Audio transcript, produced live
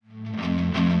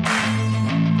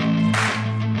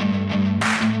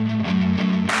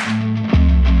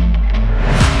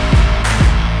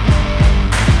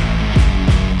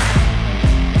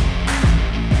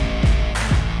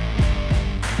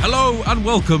and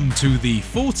welcome to the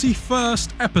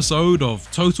 41st episode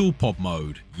of Total Pod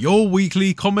Mode, your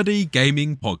weekly comedy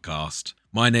gaming podcast.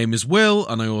 My name is Will,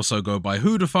 and I also go by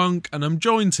Hoodafunk, and I'm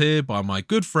joined here by my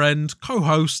good friend,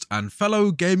 co-host, and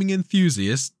fellow gaming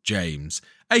enthusiast, James,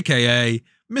 aka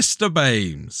Mr.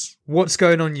 Bames. What's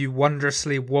going on, you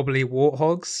wondrously wobbly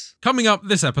warthogs? Coming up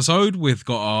this episode, we've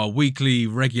got our weekly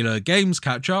regular games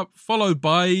catch-up, followed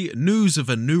by news of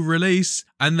a new release,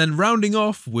 and then rounding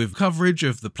off with coverage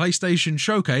of the PlayStation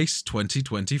Showcase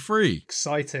 2023.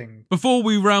 Exciting. Before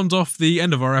we round off the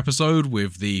end of our episode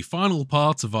with the final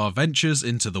part of our ventures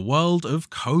into the world of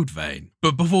Code Vein.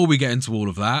 But before we get into all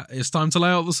of that, it's time to lay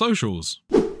out the socials.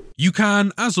 You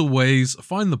can, as always,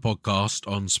 find the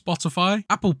podcast on Spotify,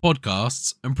 Apple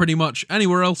Podcasts, and pretty much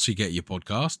anywhere else you get your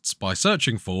podcasts by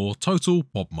searching for Total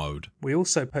Pod Mode. We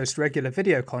also post regular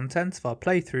video content of our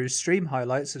playthroughs, stream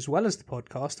highlights, as well as the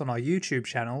podcast on our YouTube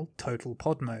channel, Total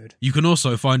Pod Mode. You can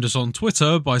also find us on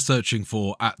Twitter by searching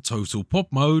for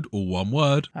 @TotalPodMode, all one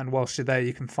word. And whilst you're there,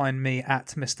 you can find me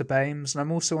at Mr. Bames, and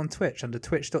I'm also on Twitch under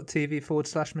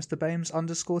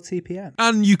twitch.tv/MrBames_TPM.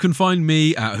 And you can find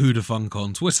me at Hoodafunk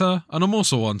on Twitter. And I'm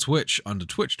also on Twitch under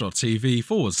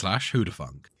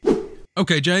twitch.tv/Hoodafunk.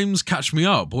 Okay, James, catch me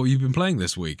up. What have you been playing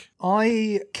this week?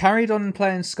 I carried on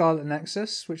playing Scarlet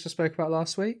Nexus, which I spoke about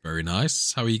last week. Very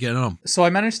nice. How are you getting on? So I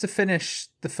managed to finish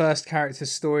the first character's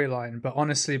storyline, but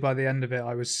honestly, by the end of it,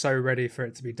 I was so ready for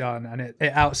it to be done, and it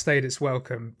outstayed its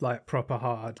welcome, like proper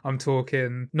hard. I'm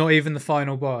talking, not even the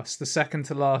final boss. The second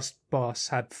to last boss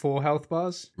had 4 health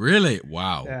bars. Really?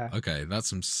 Wow. Yeah. Okay, that's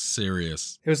some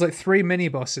serious... It was like 3 mini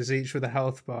bosses, each with a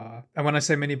health bar. And when I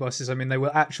say mini bosses, I mean they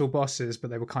were actual bosses,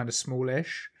 but they were kind of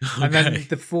smallish. Okay. And then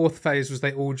the 4th phase was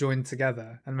they all joined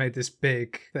together and made this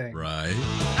big thing. Right.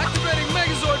 Activating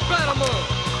Megazord battle mode!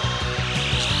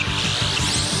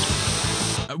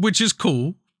 Which is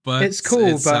cool, but it's cool,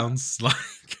 it but sounds like...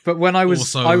 But when I was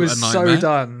so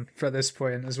done for this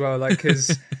point as well, like,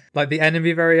 because like the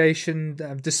enemy variation,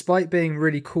 despite being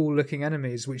really cool looking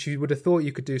enemies, which you would have thought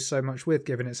you could do so much with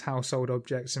given its household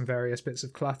objects and various bits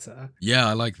of clutter. Yeah,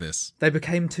 I like this. They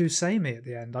became too samey at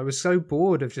the end. I was so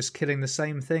bored of just killing the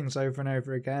same things over and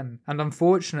over again. And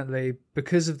unfortunately,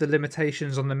 because of the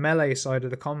limitations on the melee side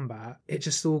of the combat, it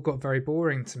just all got very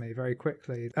boring to me very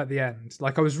quickly at the end.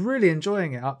 Like, I was really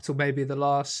enjoying it up till maybe the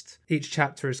last, each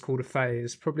chapter is called a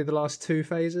phase, probably the last 2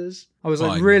 phases. I was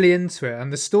like really into it,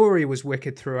 and the story was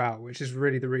wicked throughout, which is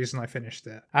really the reason I finished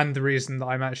it, and the reason that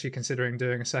I'm actually considering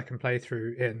doing a second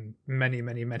playthrough in many,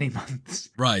 many, many months.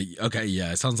 Right, okay,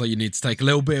 yeah, it sounds like you need to take a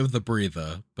little bit of the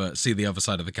breather, but see the other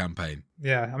side of the campaign.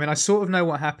 Yeah, I mean, I sort of know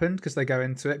what happened because they go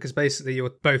into it, because basically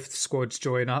both squads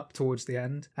join up towards the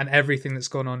end, and everything that's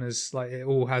gone on is like, it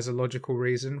all has a logical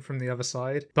reason from the other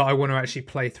side, but I want to actually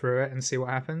play through it and see what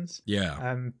happens.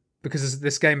 Yeah. Because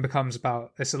this game becomes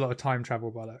about, it's a lot of time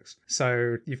travel bollocks.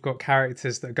 So you've got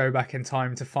characters that go back in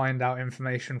time to find out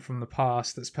information from the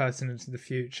past that's pertinent to the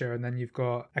future, and then you've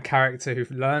got a character who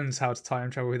learns how to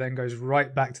time travel, who then goes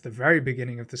right back to the very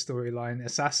beginning of the storyline,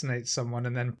 assassinates someone,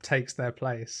 and then takes their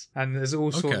place. And there's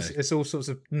all sorts, it's all sorts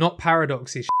of not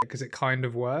paradoxy shit, because it kind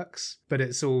of works, but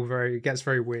it's all it gets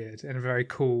very weird in a very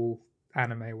cool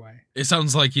anime way. It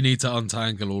sounds like you need to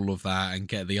untangle all of that and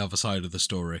get the other side of the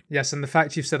story. Yes, and the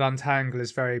fact you've said untangle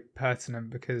is very pertinent,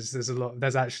 because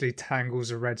there's actually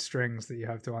tangles of red strings that you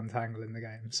have to untangle in the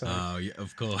game. So yeah,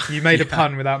 of course. You made a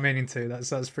pun without meaning to.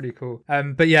 That's pretty cool.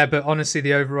 But honestly,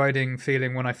 the overriding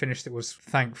feeling when I finished it was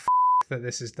thank that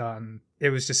this is done. It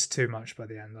was just too much by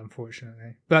the end,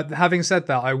 unfortunately. But having said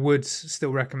that, I would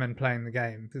still recommend playing the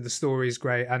game. The story's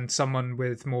great, and someone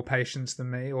with more patience than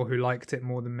me, or who liked it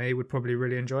more than me, would probably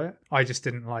really enjoy it. I just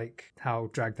didn't like how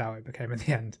dragged out it became in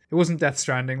the end. It wasn't Death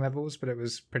Stranding levels, but it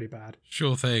was pretty bad.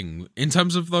 Sure thing. In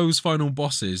terms of those final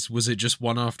bosses, was it just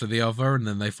one after the other and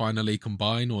then they finally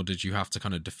combine, or did you have to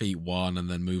kind of defeat one and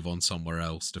then move on somewhere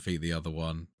else, defeat the other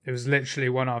one? It was literally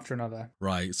one after another.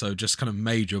 Right, so just kind of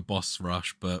major boss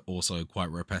rush, but also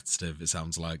quite repetitive, it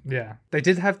sounds like. Yeah. They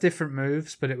did have different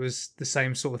moves, but it was the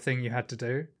same sort of thing you had to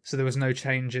do. So there was no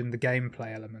change in the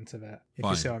gameplay element of it, if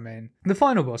you see what I mean. The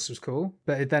final boss was cool,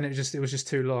 but it was just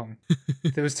too long.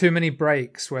 There was too many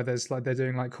breaks where they're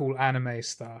doing like cool anime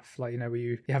stuff, like, you know, where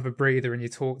you have a breather and you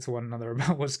talk to one another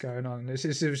about what's going on. It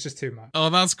was just too much.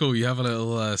 Oh, that's cool. You have a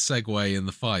little segue in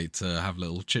the fight to have a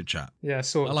little chit chat. Yeah,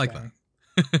 sort of. I like thing. that.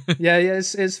 yeah,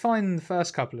 it's fine the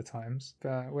first couple of times,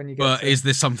 but when you get is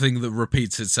this something that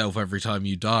repeats itself every time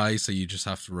you die, so you just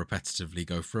have to repetitively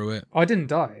go through it? I didn't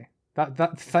die.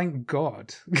 That thank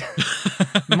God.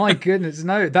 My goodness,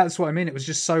 no, that's what I mean. It was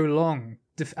just so long.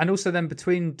 and also then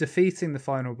between defeating the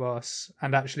final boss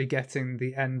and actually getting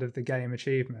the end of the game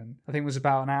achievement, I think it was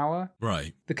about an hour.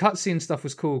 Right. The cutscene stuff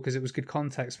was cool because it was good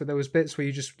context, but there was bits where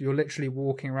you're literally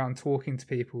walking around talking to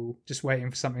people, just waiting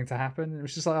for something to happen. And it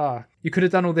was just like, you could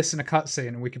have done all this in a cutscene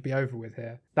and we could be over with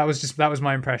here. That was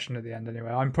my impression at the end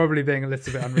anyway. I'm probably being a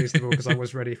little bit unreasonable because I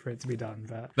was ready for it to be done.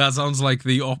 But that sounds like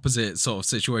the opposite sort of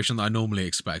situation that I normally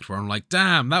expect, where I'm like,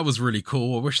 damn, that was really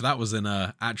cool. I wish that was in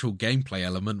a actual gameplay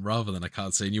element rather than a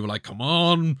cutscene. You were like, come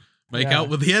on, make out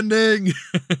with the ending.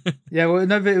 Yeah, well,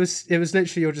 no, but it was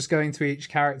literally you're just going to each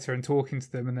character and talking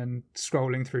to them and then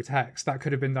scrolling through text. That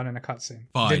could have been done in a cutscene.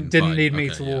 Didn't need me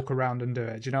to walk around and do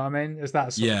it. Do you know what I mean? Is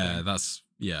that sort of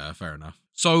thing? Fair enough.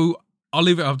 So I'll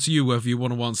leave it up to you whether you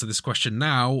want to answer this question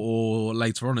now or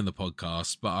later on in the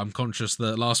podcast, but I'm conscious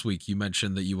that last week you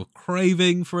mentioned that you were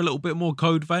craving for a little bit more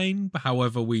Code Vein.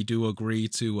 However, we do agree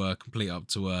to complete up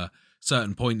to a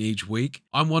certain point each week.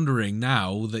 I'm wondering,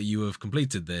 now that you have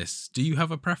completed this, do you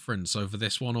have a preference over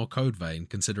this one or Code Vein,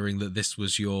 considering that this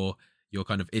was your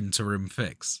kind of interim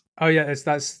fix? Oh yeah,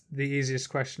 that's the easiest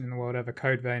question in the world ever.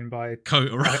 Code Vein by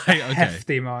a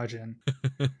hefty margin.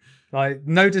 Like,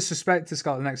 no disrespect to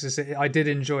Scarlet Nexus, I did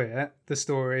enjoy it, the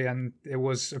story, and it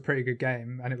was a pretty good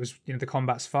game, and it was, the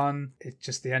combat's fun. It's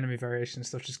just the enemy variation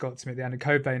stuff just got to me at the end. And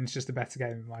Code Vein is just a better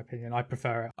game in my opinion. I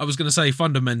prefer it. I was going to say,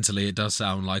 fundamentally, it does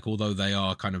sound like, although they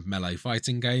are kind of melee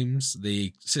fighting games,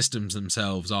 the systems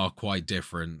themselves are quite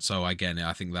different. So again,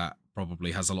 I think that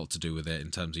probably has a lot to do with it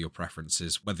in terms of your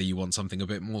preferences, whether you want something a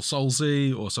bit more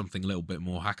Soulsy or something a little bit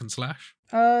more hack and slash.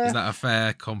 Is that a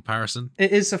fair comparison?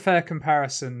 It is a fair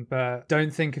comparison, but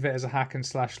don't think of it as a hack and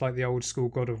slash like the old school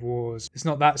God of Wars. It's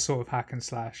not that sort of hack and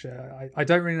slash. I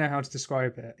don't really know how to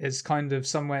describe it. It's kind of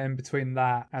somewhere in between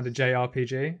that and a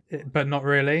JRPG, but not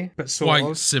really, but sort of.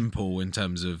 Quite simple in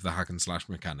terms of the hack and slash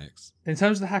mechanics. In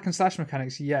terms of the hack and slash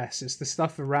mechanics, yes, it's the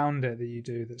stuff around it that you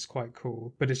do that's quite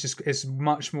cool, but it's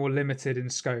much more limited in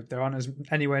scope. There aren't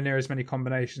anywhere near as many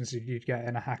combinations as you'd get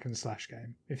in a hack and slash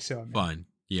game, if you see what I mean. Fine,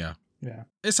 yeah. Yeah.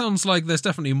 It sounds like there's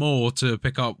definitely more to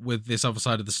pick up with this other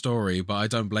side of the story, but I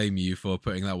don't blame you for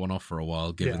putting that one off for a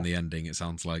while, given the ending, it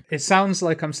sounds like. It sounds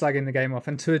like I'm slagging the game off,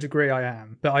 and to a degree I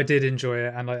am, but I did enjoy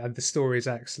it, and the story is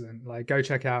excellent. Like, go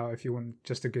check it out if you want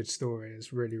just a good story.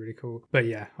 It's really, really cool. But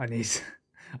yeah, I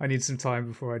need some time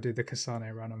before I do the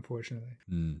Kasane run, unfortunately.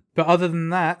 But other than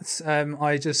that,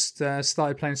 I just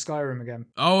started playing Skyrim again.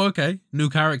 Oh, okay. New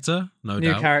character, no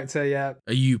doubt. New character, yeah.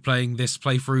 Are you playing this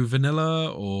playthrough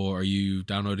vanilla, or are you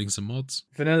downloading some mods?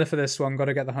 Vanilla for this one, got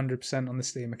to get the 100% on the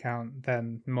Steam account,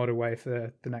 then mod away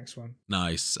for the next one.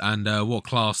 Nice. And what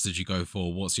class did you go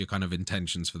for? What's your kind of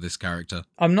intentions for this character?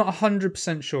 I'm not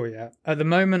 100% sure yet. At the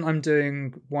moment, I'm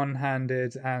doing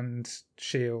one-handed and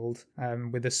shield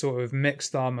with a sort of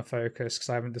mixed armor focus, because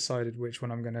I haven't decided which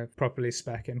one I'm going to properly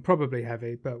spec in. Probably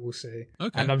heavy, but we'll see.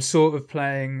 Okay. And I'm sort of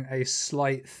playing a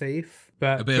slight thief.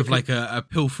 But a bit of like a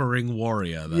pilfering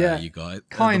warrior there, you got it.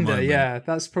 Kinda, yeah.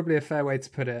 That's probably a fair way to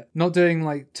put it. Not doing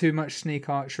like too much sneak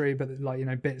archery, but like,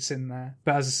 bits in there.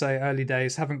 But as I say, early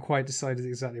days, haven't quite decided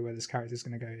exactly where this character is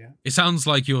going to go yet. It sounds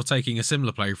like you're taking a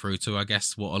similar playthrough to, I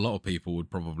guess, what a lot of people would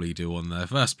probably do on their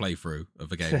first playthrough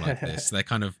of a game like this. They're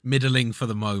kind of middling for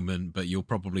the moment, but you'll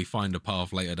probably find a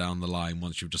path later down the line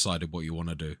once you've decided what you want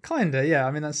to do. Kinda, yeah.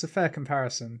 I mean, that's a fair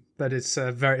comparison, but it's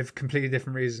very completely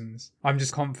different reasons. I'm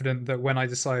just confident that when I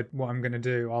decide what I'm going to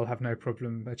do, I'll have no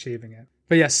problem achieving it.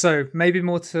 But yes, so maybe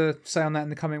more to say on that in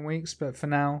the coming weeks, but for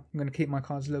now, I'm going to keep my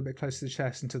cards a little bit close to the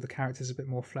chest until the character's a bit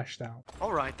more fleshed out.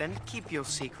 All right, then, keep your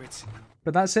secrets.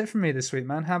 But that's it from me this week,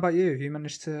 man. How about you? Have you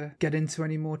managed to get into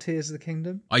any more Tears of the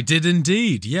Kingdom? I did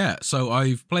indeed, yeah. So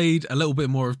I've played a little bit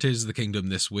more of Tears of the Kingdom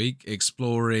this week,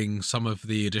 exploring some of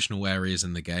the additional areas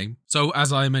in the game. So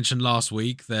as I mentioned last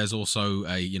week, there's also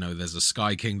there's a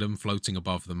Sky Kingdom floating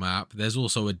above the map. There's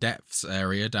also a depths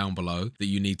area down below that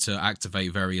you need to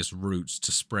activate various routes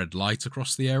to spread light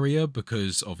across the area,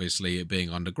 because obviously it being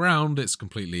underground, it's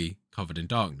completely covered in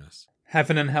darkness.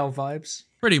 Heaven and hell vibes.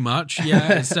 Pretty much,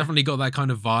 yeah. It's definitely got that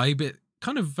kind of vibe. It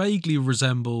kind of vaguely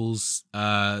resembles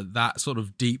that sort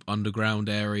of deep underground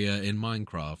area in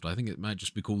Minecraft. I think it might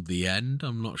just be called The End.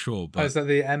 I'm not sure. But is that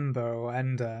the Ember or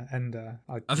Ender?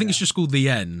 I think it's just called The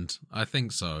End. I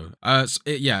think so.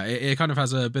 It kind of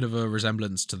has a bit of a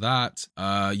resemblance to that.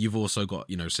 You've also got,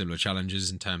 similar challenges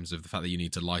in terms of the fact that you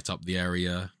need to light up the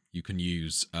area You can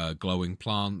use glowing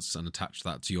plants and attach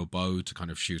that to your bow to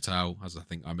kind of shoot out, as I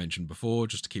think I mentioned before,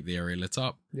 just to keep the area lit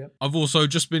up. Yep. I've also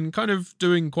just been kind of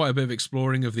doing quite a bit of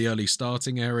exploring of the early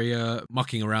starting area,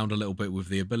 mucking around a little bit with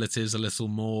the abilities a little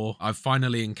more. I've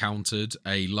finally encountered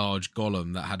a large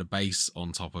golem that had a base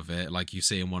on top of it, like you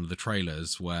see in one of the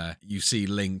trailers, where you see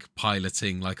Link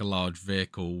piloting like a large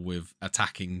vehicle with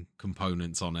attacking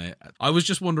components on it. I was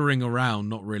just wandering around,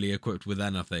 not really equipped with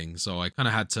anything, so I kind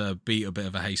of had to beat a bit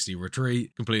of a hasty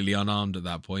retreat, completely unarmed at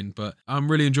that point, but I'm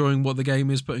really enjoying what the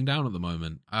game is putting down at the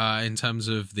moment. In terms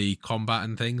of the combat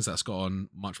and things, that's gotten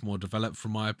much more developed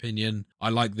from my opinion. I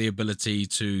like the ability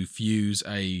to fuse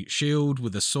a shield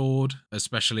with a sword,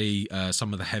 especially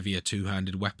some of the heavier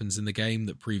two-handed weapons in the game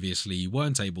that previously you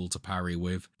weren't able to parry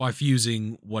with. By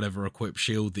fusing whatever equipped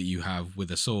shield that you have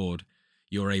with a sword,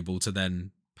 you're able to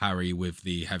then parry with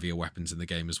the heavier weapons in the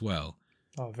game as well.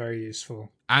 Oh, very useful.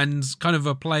 And kind of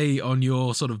a play on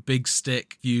your sort of big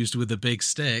stick fused with a big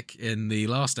stick in the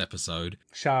last episode.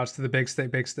 Shout outs to the big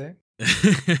stick, big stick.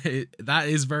 That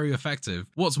is very effective.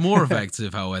 What's more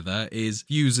effective, however, is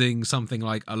using something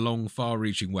like a long,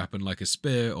 far-reaching weapon like a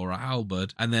spear or a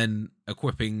halberd, and then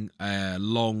equipping a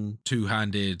long,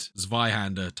 two-handed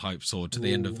Zweihander type sword to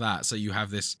the end of that. So you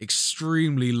have this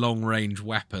extremely long-range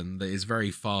weapon that is very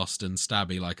fast and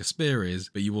stabby like a spear is,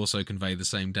 but you also convey the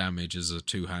same damage as a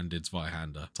two-handed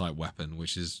Zweihander type weapon,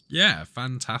 which is, yeah,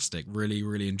 fantastic. Really,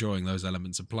 really enjoying those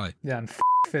elements of play. Yeah, and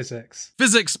physics.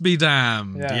 Physics be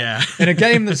damned. Yeah. In a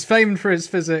game that's famed for its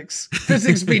physics,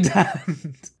 physics be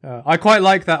damned. I quite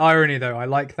like that irony, though. I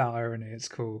like that irony. It's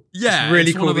cool. Yeah, it's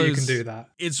really cool that you can do that.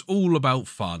 It's all about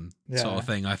fun, sort of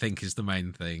thing, I think is the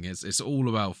main thing. It's all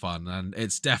about fun, and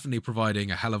it's definitely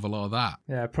providing a hell of a lot of that.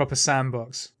 Yeah, proper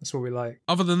sandbox. That's what we like.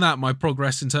 Other than that, my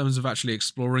progress in terms of actually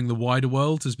exploring the wider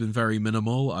world has been very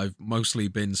minimal. I've mostly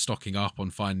been stocking up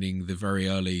on finding the very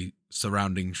early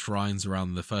surrounding shrines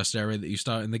around the first area that you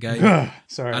start in the game.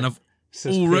 Sorry. And I've this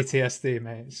is PTSD,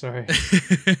 mate. Sorry.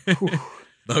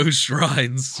 Those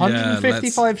shrines.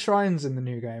 155 shrines in the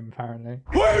new game, apparently.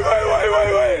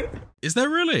 Wait! Is there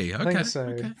really? Okay. I think so.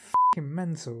 Okay. Fucking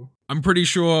mental. I'm pretty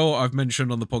sure I've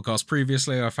mentioned on the podcast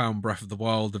previously, I found Breath of the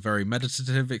Wild a very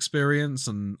meditative experience,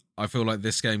 and I feel like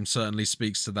this game certainly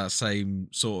speaks to that same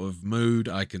sort of mood.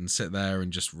 I can sit there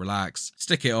and just relax,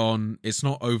 stick it on. It's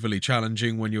not overly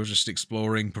challenging when you're just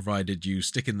exploring, provided you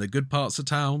stick in the good parts of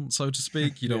town, so to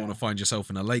speak. You don't want to find yourself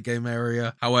in a late game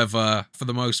area. However, for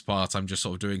the most part, I'm just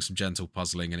sort of doing some gentle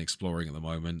puzzling and exploring at the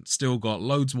moment. Still got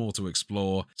loads more to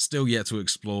explore. Still yet to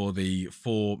explore the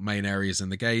 4 main areas in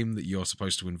the game that you're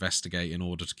supposed to investigate in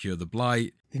order to cure the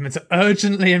blight. You meant to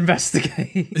urgently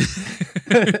investigate.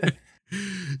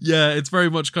 Yeah, it's very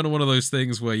much kind of one of those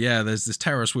things where, there's this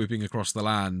terror sweeping across the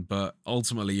land, but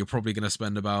ultimately you're probably going to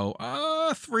spend about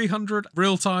 300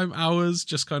 real-time hours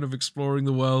just kind of exploring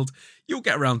the world. You'll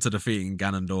get around to defeating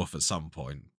Ganondorf at some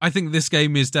point. I think this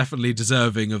game is definitely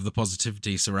deserving of the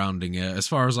positivity surrounding it. As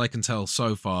far as I can tell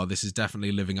so far, this is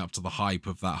definitely living up to the hype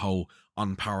of that whole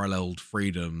unparalleled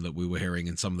freedom that we were hearing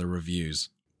in some of the reviews.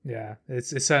 Yeah, it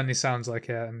certainly sounds like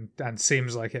it and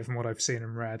seems like it from what I've seen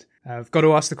and read. I've got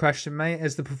to ask the question, mate,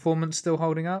 is the performance still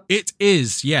holding up? It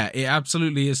is, yeah, it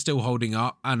absolutely is still holding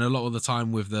up, and a lot of the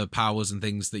time with the powers and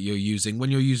things that you're using,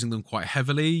 when you're using them quite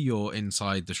heavily, you're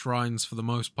inside the shrines for the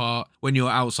most part. When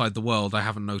you're outside the world, I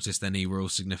haven't noticed any real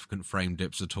significant frame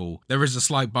dips at all. There is a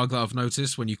slight bug that I've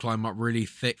noticed when you climb up really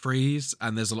thick trees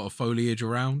and there's a lot of foliage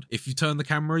around. If you turn the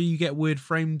camera, you get weird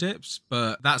frame dips,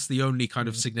 but that's the only kind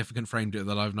of significant frame dip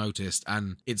that I've noticed,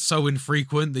 and it's so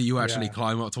infrequent that you actually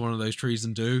climb up to one of those trees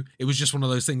and do. It was just one of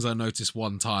those things I noticed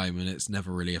one time, and it's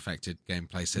never really affected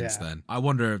gameplay since then. I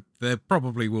wonder if there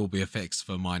probably will be a fix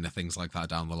for minor things like that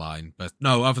down the line, but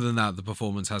no, other than that, the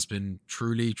performance has been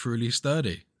truly, truly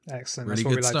sturdy. Excellent. Really That's what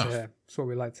good we like stuff. to hear. That's what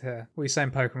we like to hear. What are you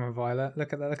saying, Pokemon Violet?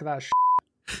 Look at that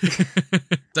shit.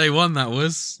 Day one, that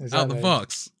was. Exactly. Out the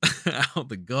box. Out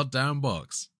the goddamn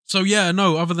box. So yeah,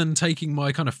 no, other than taking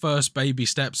my kind of first baby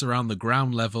steps around the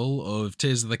ground level of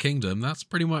Tears of the Kingdom, that's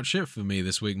pretty much it for me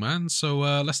this week, man. So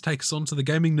let's take us on to the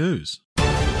gaming news.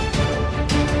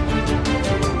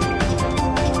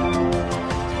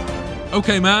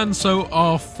 Okay, man, so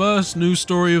our first news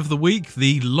story of the week,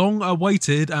 the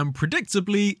long-awaited and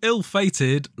predictably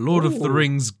ill-fated Lord of the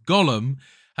Rings Gollum,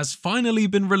 has finally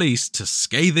been released to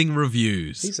scathing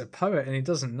reviews. He's a poet and he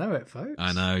doesn't know it, folks.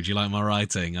 I know. Do you like my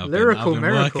writing? Lyrical I've been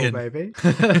miracle, working.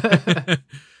 baby.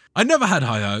 I never had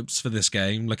high hopes for this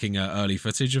game, looking at early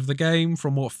footage of the game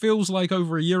from what feels like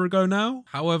over a year ago now.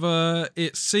 However,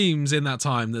 it seems in that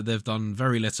time that they've done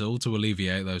very little to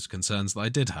alleviate those concerns that I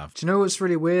did have. Do you know what's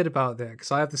really weird about this?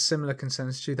 Because I have the similar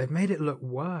concerns too. They've made it look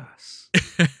worse.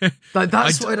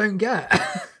 That's what I don't get.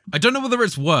 I don't know whether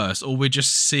it's worse or we're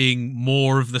just seeing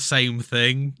more of the same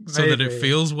thing so that it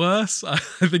feels worse. I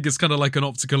think it's kind of like an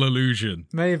optical illusion.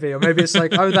 Maybe. Or maybe it's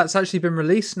like, oh, that's actually been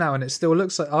released now and it still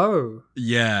looks like, oh.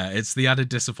 Yeah, it's the added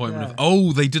disappointment of,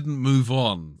 oh, they didn't move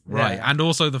on. Right. Yeah. And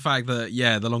also the fact that,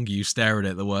 yeah, the longer you stare at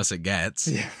it, the worse it gets.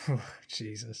 Yeah.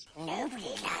 Jesus. Nobody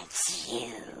likes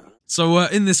you. So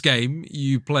in this game,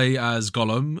 you play as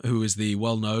Gollum, who is the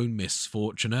well-known,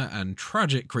 misfortunate and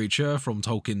tragic creature from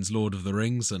Tolkien's Lord of the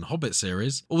Rings and Hobbit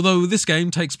series, although this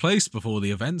game takes place before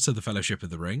the events of the Fellowship of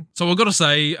the Ring. So I've got to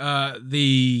say,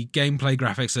 the gameplay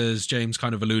graphics, as James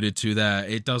kind of alluded to there,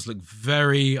 it does look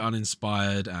very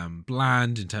uninspired and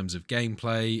bland in terms of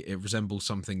gameplay. It resembles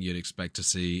something you'd expect to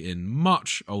see in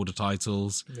much older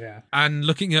titles. Yeah. And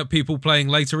looking at people playing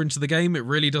later into the game, it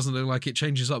really doesn't look like it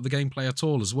changes up the gameplay at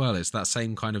all as well. It's that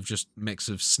same kind of just mix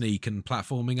of sneak and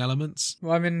platforming elements.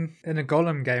 Well, I mean, in a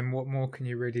Gollum game, what more can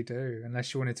you really do?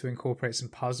 Unless you wanted to incorporate some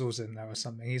puzzles in there or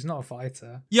something. He's not a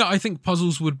fighter. Yeah, I think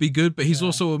puzzles would be good, but he's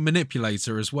also a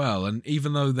manipulator as well. And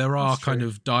even though there are kind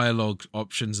of dialogue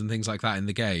options and things like that in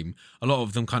the game, a lot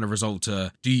of them kind of result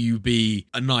to, do you be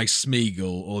a nice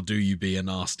Smeagol or do you be a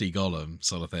nasty Gollum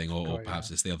sort of thing? Or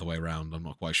perhaps it's the other way around. I'm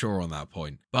not quite sure on that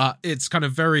point. But it's kind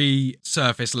of very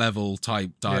surface level type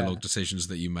dialogue decisions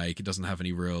that you make. It doesn't have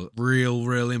any real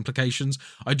implications.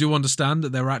 I do understand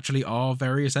that there actually are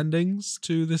various endings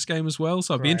to this game as well,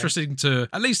 so I'd be interested to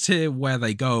at least hear where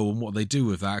they go and what they do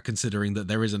with that, considering that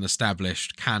there is an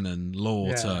established canon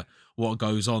lore to what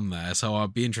goes on there, so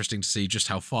I'd be interesting to see just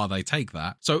how far they take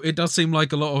that. So it does seem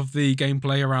like a lot of the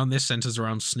gameplay around this centers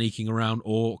around sneaking around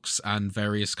orcs and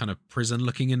various kind of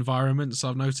prison-looking environments,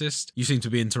 I've noticed. You seem to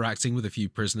be interacting with a few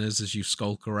prisoners as you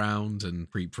skulk around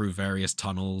and creep through various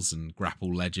tunnels and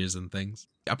grapple ledges and things.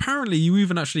 Apparently, you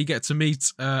even actually get to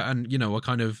meet a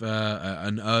kind of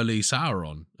an early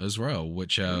Sauron as well,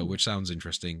 which sounds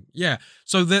interesting. Yeah,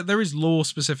 so there is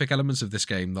lore-specific elements of this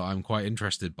game that I'm quite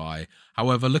interested by.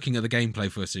 However, looking at the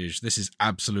gameplay footage, this is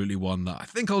absolutely one that I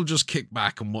think I'll just kick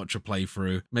back and watch a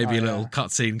playthrough, maybe a little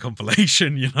cutscene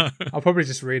compilation. I'll probably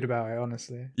just read about it,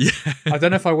 honestly. Yeah, I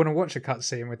don't know if I want to watch a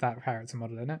cutscene with that character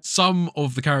model in it. Some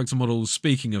of the character models,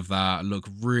 speaking of that, look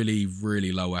really,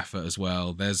 really low effort as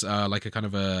well. There's like a kind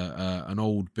of an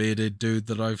old bearded dude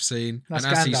that I've seen, that's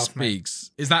and as Gandalf, he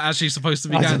speaks, is that actually supposed to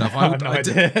be I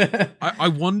Gandalf? I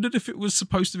wondered if it was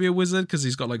supposed to be a wizard because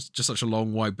he's got like just such a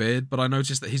long white beard, but I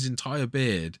noticed that his entire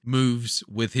beard moves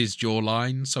with his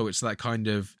jawline, so it's that kind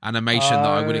of animation that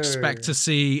I would expect to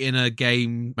see in a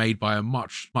game made by a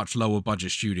much lower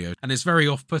budget studio, and it's very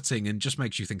off-putting and just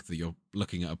makes you think that you're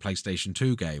looking at a PlayStation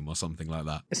 2 game or something like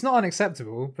that. It's not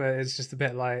unacceptable, but it's just a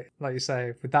bit like you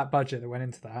say, with that budget that went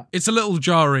into that. It's a little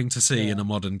jarring to see in a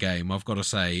modern game, I've got to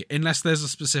say, unless there's a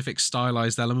specific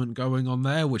stylized element going on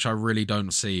there, which I really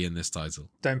don't see in this title.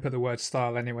 Don't put the word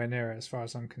style anywhere near it as far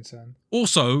as I'm concerned.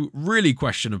 Also, really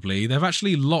questionably, they've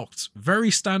actually locked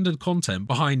very standard content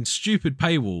behind stupid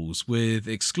paywalls with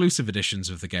exclusive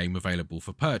editions of the game available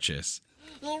for purchase.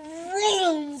 It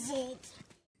ruins it.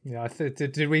 Yeah,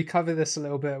 did we cover this a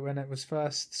little bit when it was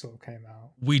first sort of came out?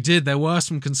 We did. There were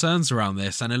some concerns around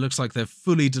this, and it looks like they've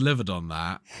fully delivered on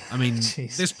that. I mean,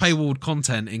 this paywalled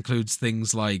content includes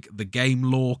things like the game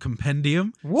lore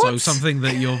compendium. What? So something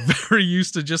that you're very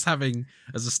used to just having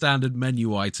as a standard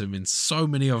menu item in so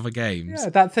many other games.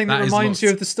 Yeah, that thing that reminds you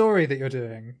of the story that you're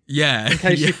doing. Yeah. In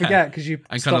case you forget, because you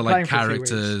and kind of like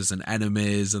characters and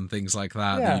enemies and things like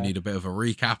that you need a bit of a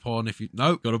recap on.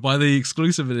 Got to buy the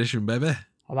exclusive edition, baby.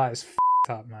 Oh, that is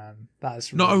f***ed up, man. That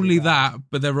is really not only bad. that,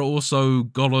 but there are also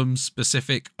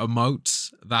Gollum-specific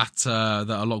emotes that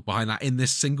are locked behind that. In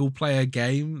this single-player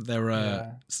game, there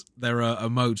are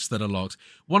emotes that are locked.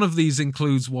 One of these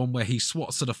includes one where he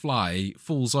swats at a fly,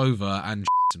 falls over, and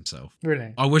himself.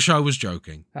 Really? I wish I was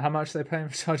joking. How much are they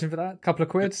charging for that? A couple of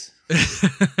quids?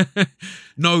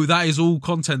 No, that is all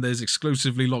content that is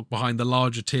exclusively locked behind the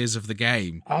larger tiers of the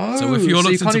game. Oh, so if you're so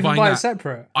you can't even buy that, it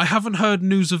separate? I haven't heard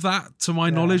news of that, to my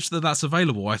knowledge, that's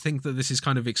available. I think that this is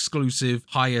kind of exclusive,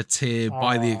 higher tier,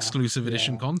 buy the exclusive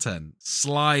edition content.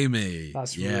 Slimy.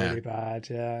 That's really bad,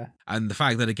 yeah. And the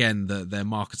fact that, again, that they're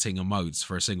marketing emotes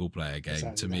for a single-player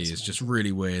game, to me, is just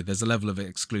really weird. There's a level of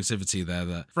exclusivity there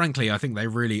that, frankly, I think they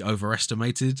really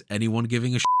overestimated anyone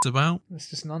giving a shit about. It's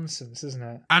just nonsense, isn't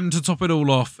it? And to top it all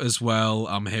off as well,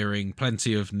 I'm hearing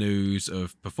plenty of news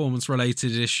of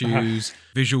performance-related issues,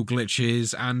 visual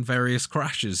glitches, and various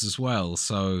crashes as well.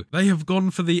 So they have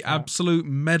gone for the absolute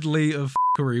medley of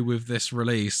f***ery with this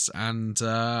release, and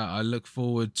I look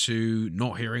forward to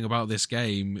not hearing about this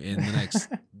game in the next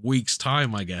week's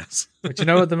time, I guess. But you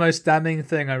know what the most damning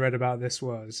thing I read about this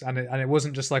was? And it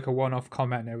wasn't just like a one-off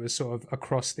comment, it was sort of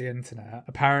across the internet.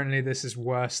 Apparently this is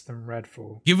worse than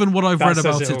Redfall. Given what I've That read says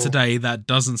about it it all. today, that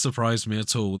doesn't surprise me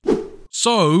at all.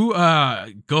 So,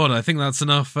 God, I think that's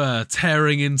enough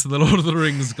tearing into the Lord of the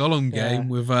Rings Gollum game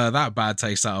with that bad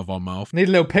taste out of our mouth. Need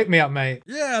a little pick-me-up, mate.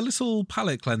 Yeah, a little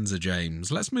palate cleanser, James.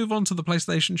 Let's move on to the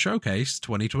PlayStation Showcase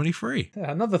 2023.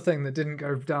 Yeah, another thing that didn't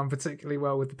go down particularly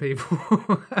well with the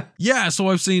people. Yeah, so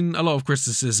I've seen a lot of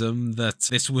criticism that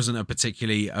this wasn't a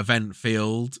particularly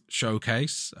event-filled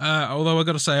showcase. Although I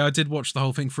got to say, I did watch the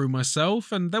whole thing through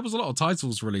myself, and there was a lot of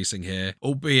titles releasing here,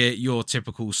 albeit your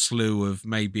typical slew of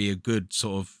maybe a good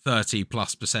sort of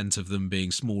 30+% of them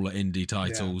being smaller indie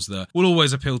titles that will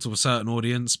always appeal to a certain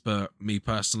audience, but me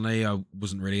personally, I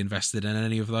wasn't really invested in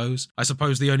any of those. I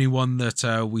suppose the only one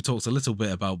that we talked a little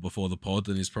bit about before the pod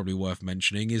and is probably worth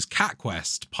mentioning is Cat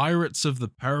Quest, Pirates of the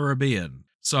Caribbean.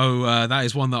 So that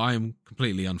is one that I am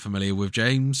completely unfamiliar with,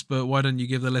 James, but why don't you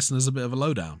give the listeners a bit of a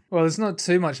lowdown? Well, there's not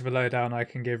too much of a lowdown I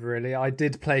can give, really. I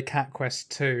did play Cat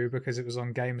Quest 2 because it was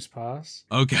on Games Pass.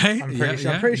 Okay, I'm pretty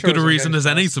sure Good it a was on reason Games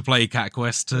as any Pass. to play Cat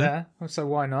Quest 2. Yeah, so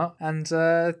why not? And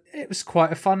it was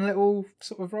quite a fun little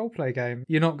sort of roleplay game.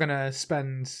 You're not going to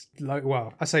spend...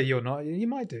 well, I say you're not. You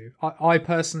might do. I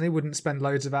personally wouldn't spend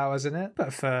loads of hours in it,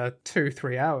 but for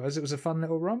 2-3 hours, it was a fun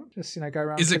little romp. Just, go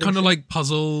around... Is it killing kind of shit. like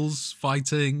puzzles,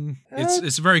 fighting?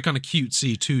 It's a very kind of cutesy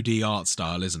 2D art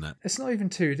style, isn't it? It's not even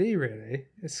 2D, really.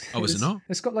 Is it not?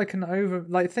 It's got like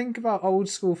think about old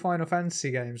school Final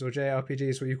Fantasy games or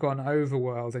JRPGs where you've got an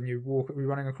overworld and you're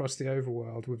running across the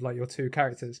overworld with like your two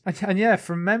characters. And yeah,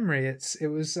 from memory, it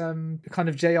was kind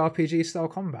of JRPG style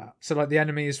combat. So like the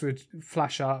enemies would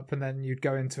flash up and then you'd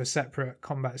go into a separate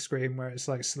combat screen where it's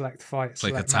like select fight, It's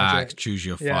like select attack, magic. choose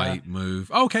your Yeah. fight,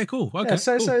 move. Okay, cool. Okay, Yeah,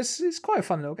 so cool. it's quite a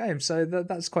fun little game. So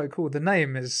that's quite cool. The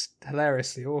name is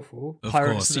hilariously awful. Of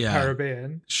Pirates course, of the yeah.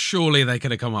 Caribbean. Surely they could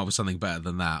have come up with something better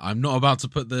than that. I'm not about to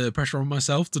put the pressure on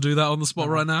myself to do that on the spot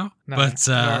right now. No, but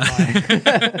nor am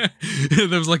I.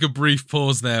 there was like a brief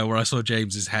pause there where I saw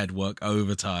James's head work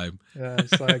overtime. Yeah,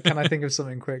 it's like, can I think of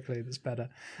something quickly that's better?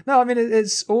 No, I mean,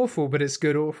 it's awful, but it's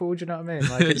good awful. Do you know what I mean?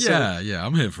 Like, it's Yeah,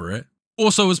 I'm here for it.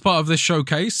 Also, as part of this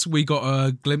showcase, we got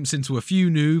a glimpse into a few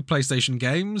new PlayStation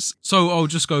games. So I'll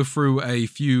just go through a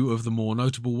few of the more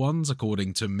notable ones,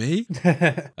 according to me.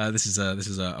 This is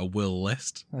a will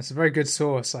list. That's a very good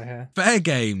source, I hear. Fair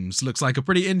Games looks like a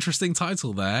pretty interesting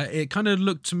title there. It kind of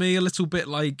looked to me a little bit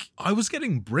like I was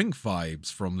getting Brink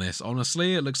vibes from this,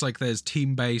 honestly. It looks like there's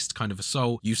team-based kind of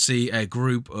assault. You see a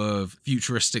group of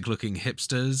futuristic-looking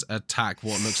hipsters attack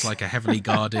what looks like a heavily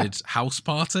guarded house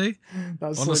party.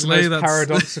 That's Honestly, like the most that's-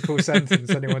 paradoxical sentence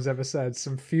anyone's ever said.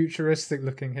 Some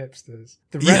futuristic-looking hipsters.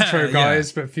 The Yeah, retro yeah.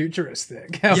 guys, but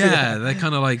futuristic. Hell Yeah, they're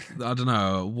kind of like, I don't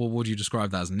know, what would you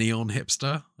describe that as? Neon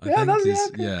hipster?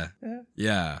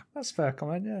 Yeah. That's a fair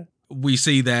comment, yeah. We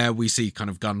see kind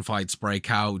of gunfights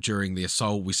break out during the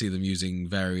assault. We see them using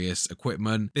various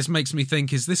equipment. This makes me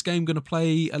think, is this game going to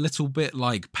play a little bit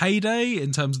like Payday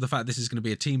in terms of the fact this is going to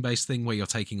be a team-based thing where you're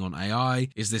taking on AI?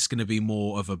 Is this going to be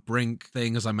more of a Brink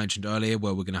thing, as I mentioned earlier,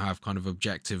 where we're going to have kind of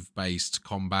objective-based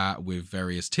combat with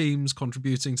various teams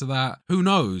contributing to that? Who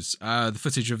knows? The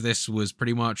footage of this was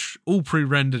pretty much all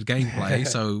pre-rendered gameplay,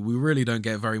 so we really don't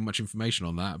get very much information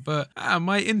on that. But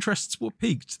my interests were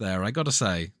piqued there, I gotta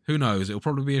say. Who knows? It'll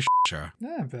probably be a show.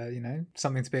 Yeah, but,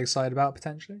 something to be excited about,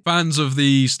 potentially. Fans of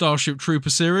the Starship Trooper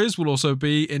series will also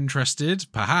be interested,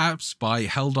 perhaps, by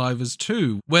Helldivers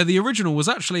 2, where the original was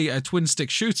actually a twin-stick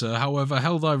shooter. However,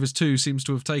 Helldivers 2 seems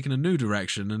to have taken a new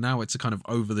direction, and now it's a kind of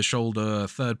over-the-shoulder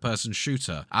third-person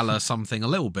shooter, a la something a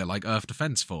little bit like Earth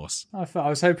Defense Force. I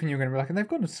was hoping you were going to be like, and they've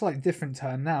got a slightly different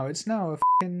turn now. It's now a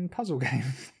fucking puzzle game.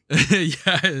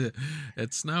 Yeah,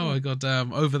 it's now a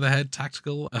goddamn over-the-head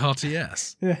tactical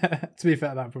RTS. Yeah, to be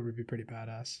fair, that'd probably be pretty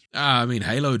badass. I mean,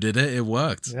 Halo did it. It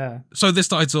worked. Yeah. So this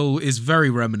title is very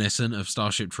reminiscent of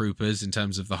Starship Troopers in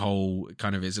terms of the whole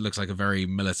kind of, it looks like a very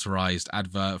militarized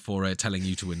advert for it, telling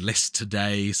you to enlist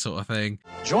today sort of thing.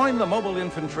 Join the mobile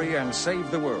infantry and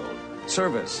save the world.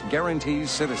 Service guarantees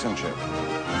citizenship.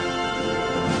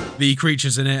 The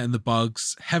creatures in it and the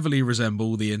bugs heavily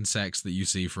resemble the insects that you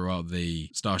see throughout the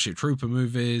Starship Trooper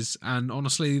movies, and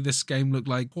honestly, this game looked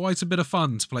like quite a bit of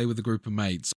fun to play with a group of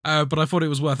mates. But I thought it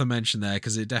was worth a mention there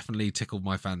because it definitely tickled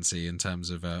my fancy in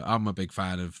terms of I'm a big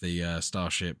fan of the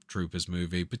Starship Troopers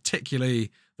movie,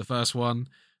 particularly the first one.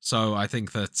 So I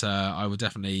think that I would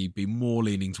definitely be more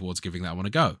leaning towards giving that one a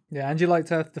go. Yeah, and you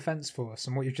liked Earth Defense Force,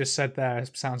 and what you just said there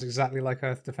sounds exactly like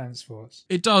Earth Defense Force.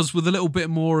 It does, with a little bit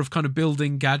more of kind of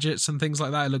building gadgets and things like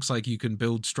that. It looks like you can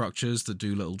build structures that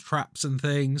do little traps and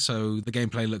things, so the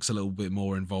gameplay looks a little bit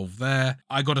more involved there.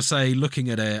 I gotta say,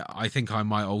 looking at it, I think I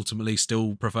might ultimately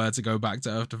still prefer to go back to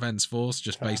Earth Defense Force,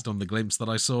 just based on the glimpse that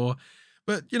I saw.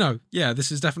 But,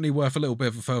 this is definitely worth a little bit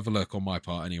of a further look on my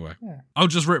part anyway. Yeah. I'll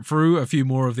just rip through a few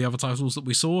more of the other titles that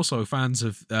we saw. So fans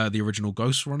of the original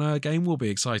Ghost Runner game will be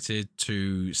excited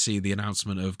to see the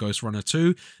announcement of Ghost Runner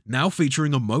 2, now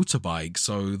featuring a motorbike.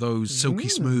 So those silky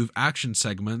smooth action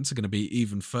segments are going to be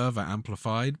even further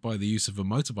amplified by the use of a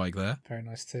motorbike there. Very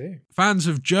nice too. Fans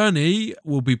of Journey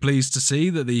will be pleased to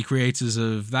see that the creators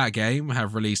of that game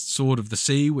have released Sword of the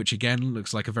Sea, which again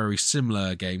looks like a very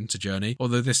similar game to Journey,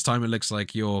 although this time it looks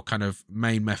like your kind of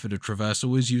main method of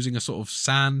traversal is using a sort of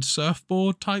sand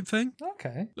surfboard type thing.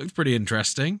 Okay. Looks pretty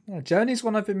interesting. Yeah, Journey's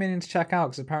one I've been meaning to check out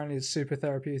because apparently it's super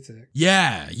therapeutic.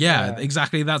 Yeah,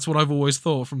 exactly. That's what I've always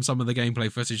thought from some of the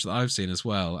gameplay footage that I've seen as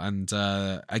well. And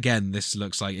again, this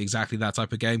looks like exactly that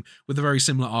type of game with a very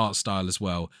similar art style as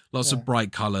well. Lots of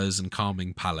bright colours and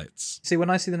calming palettes. See, when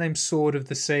I see the name Sword of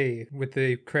the Sea with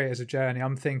the creators of Journey,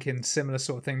 I'm thinking similar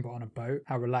sort of thing but on a boat.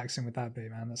 How relaxing would that be,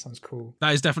 man? That sounds cool.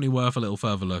 That is definitely worth a little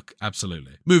further look,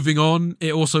 absolutely. Moving on,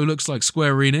 it also looks like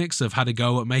Square Enix have had a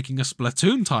go at making a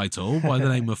Splatoon title by the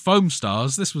name of Foam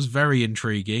Stars. This was very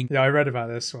intriguing. Yeah, I read about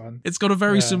this one. It's got a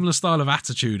very similar style of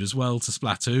attitude as well to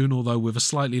Splatoon, although with a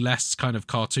slightly less kind of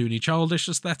cartoony, childish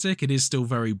aesthetic. It is still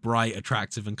very bright,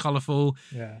 attractive and colourful.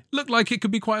 Yeah. Looked like it could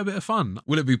be quite a bit of fun.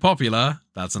 Will it be popular?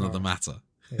 That's another matter.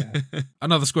 Yeah.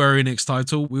 Another Square Enix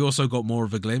title. We also got more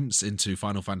of a glimpse into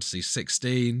Final Fantasy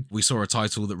 16. We saw a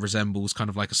title that resembles kind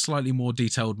of like a slightly more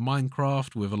detailed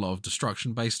Minecraft with a lot of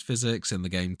destruction-based physics in the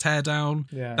game Teardown.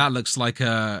 Yeah. That looks like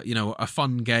a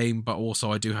fun game, but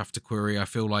also I do have to query. I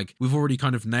feel like we've already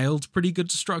kind of nailed pretty good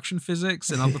destruction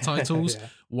physics in other titles. Yeah.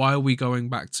 Why are we going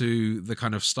back to the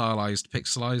kind of stylized,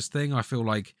 pixelized thing? I feel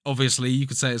like, obviously, you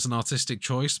could say it's an artistic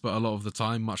choice, but a lot of the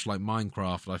time, much like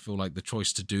Minecraft, I feel like the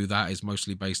choice to do that is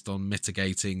mostly based on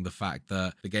mitigating the fact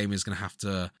that the game is going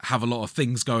to have a lot of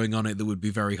things going on it that would be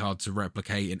very hard to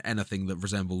replicate in anything that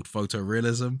resembled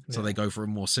photorealism. So they go for a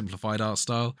more simplified art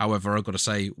style. However, I've got to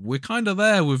say, we're kind of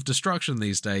there with destruction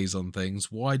these days on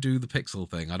things. Why do the pixel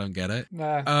thing? I don't get it.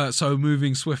 Nah. So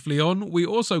moving swiftly on, we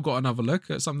also got another look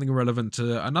at something relevant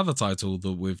to another title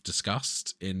that we've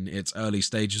discussed in its early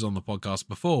stages on the podcast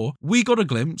before. We got a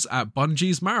glimpse at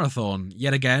Bungie's Marathon.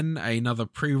 Yet again, another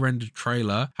pre-rendered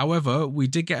trailer. However,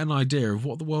 we did get an idea of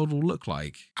what the world will look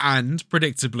like. And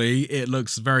predictably, it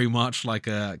looks very much like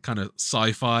a kind of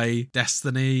sci-fi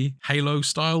Destiny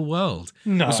Halo-style world.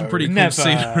 No, with some pretty cool never.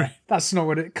 scenery. That's not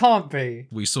what it can't be.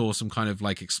 We saw some kind of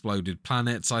like exploded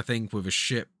planets, I think, with a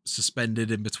ship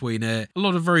suspended in between it. A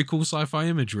lot of very cool sci-fi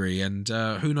imagery, and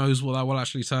who knows what that will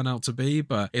actually turn out to be,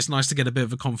 but it's nice to get a bit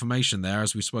of a confirmation there,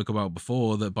 as we spoke about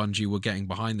before, that Bungie were getting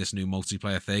behind this new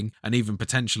multiplayer thing, and even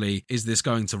potentially, is this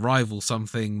going to rival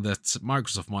something that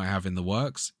Microsoft might have in the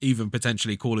works? Even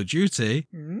potentially Call of Duty?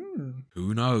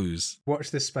 Who knows?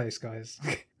 Watch this space, guys.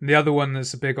 The other one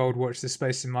that's a big old watch this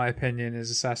space, in my opinion,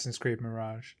 is Assassin's Creed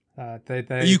Mirage. Are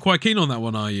you quite keen on that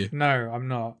one, are you? No, I'm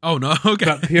not. Oh, no? Okay.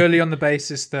 But purely on the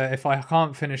basis that if I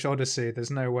can't finish Odyssey, there's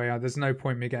no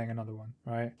point me getting another one,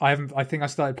 right? I think I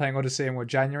started playing Odyssey in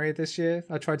January this year.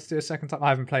 I tried to do a second time. I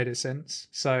haven't played it since.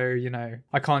 So,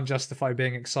 I can't justify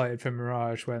being excited for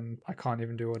Mirage when I can't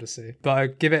even do Odyssey. But I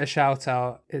give it a shout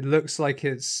out. It looks like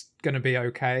it's going to be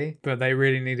okay, but they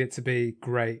really need it to be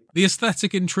great. The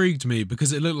aesthetic intrigued me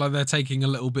because it looked like they're taking a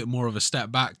little bit more of a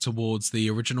step back towards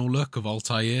the original look of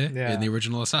Altair in the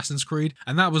original Assassin's Creed,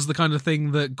 and that was the kind of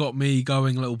thing that got me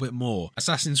going a little bit more.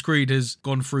 Assassin's Creed has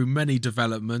gone through many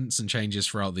developments and changes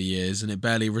throughout the years, and it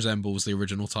barely resembles the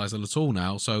original title at all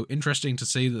now, so interesting to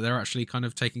see that they're actually kind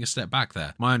of taking a step back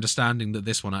there. My understanding that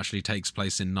this one actually takes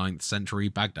place in 9th century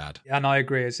Baghdad. And I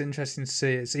agree, it's interesting to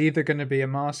see. It's either going to be a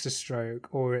masterstroke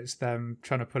or it's it's them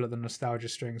trying to pull at the nostalgia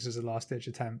strings as a last-ditch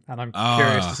attempt, and I'm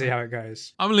curious to see how it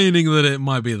goes. I'm leaning that it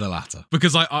might be the latter,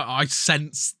 because I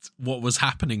sensed what was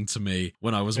happening to me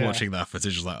when I was watching that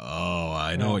footage. I was like, oh,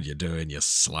 I know what you're doing, you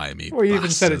slimy Well, you bastard.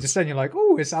 even said it just then. You're like,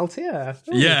 oh, it's Altair.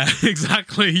 Ooh. Yeah,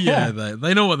 exactly. Yeah,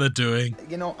 they know what they're doing.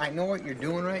 You know, I know what you're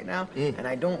doing right now, and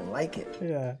I don't like it.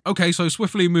 Yeah. Okay, so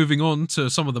swiftly moving on to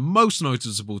some of the most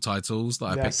noticeable titles that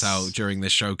I picked out during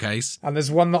this showcase. And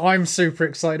there's one that I'm super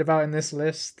excited about in this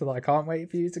list that I can't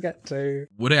wait for you to get to.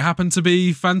 Would it happen to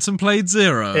be Phantom Blade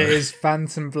Zero? It is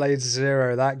Phantom Blade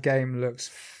Zero. That game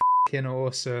looks fucking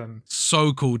awesome.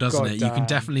 So cool, doesn't it? You can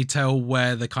definitely tell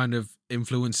where the kind of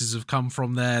influences have come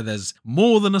from there. There's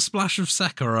more than a splash of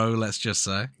Sekiro, let's just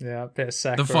say. Yeah, a bit of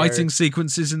Sekiro. The fighting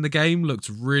sequences in the game looked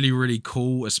really, really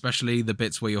cool, especially the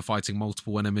bits where you're fighting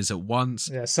multiple enemies at once.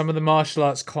 Yeah, some of the martial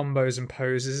arts combos and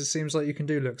poses it seems like you can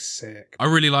do look sick. I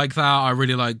really like that. I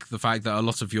really like the fact that a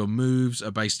lot of your moves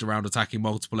are based around attacking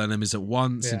multiple enemies at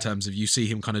once, in terms of you see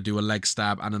him kind of do a leg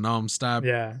stab and an arm stab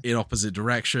in opposite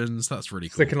directions. That's really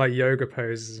cool. It's looking like yoga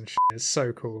poses and shit. It's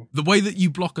so cool. The way that you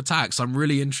block attacks, I'm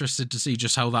really interested to see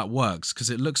just how that works, because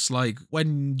it looks like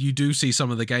when you do see some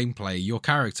of the gameplay, your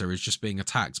character is just being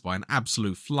attacked by an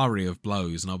absolute flurry of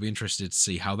blows, and I'll be interested to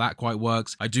see how that quite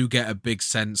works. I do get a big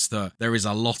sense that there is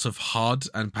a lot of HUD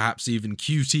and perhaps even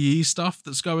QTE stuff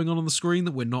that's going on the screen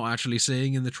that we're not actually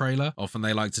seeing in the trailer. Often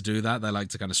they like to do that. They like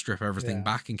to kind of strip everything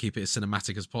back and keep it as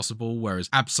cinematic as possible, whereas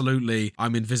absolutely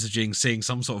I'm envisaging seeing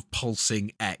some sort of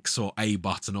pulsing X or A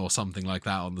button or something like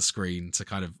that on the screen to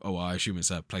kind of, I assume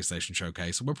it's a PlayStation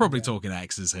showcase. We're probably talking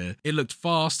X's here. It looked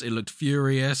fast, it looked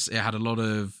furious, it had a lot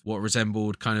of what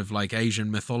resembled kind of like Asian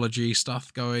mythology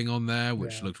stuff going on there,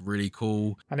 which looked really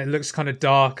cool. And it looks kind of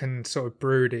dark and sort of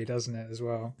broody, doesn't it, as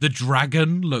well? The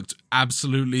dragon looked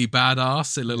absolutely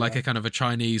badass. It looked like a kind of a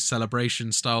Chinese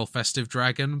celebration style festive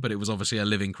dragon, but it was obviously a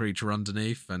living creature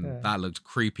underneath, and that looked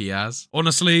creepy as.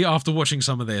 Honestly, after watching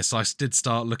some of this, I did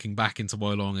start looking back into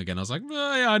Wolong again. I was like,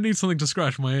 I need something to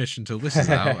scratch my itch until this is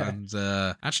out, and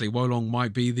actually Wolong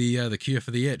might be the cure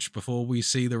for the itch before we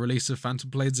see the release of Phantom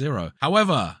Blade Zero.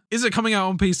 However, is it coming out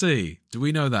on PC? Do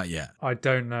we know that yet? I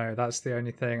don't know. That's the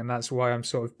only thing, and that's why I'm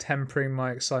sort of tempering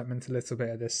my excitement a little bit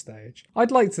at this stage.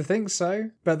 I'd like to think so,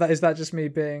 but is that just me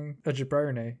being a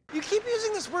jabroni? You keep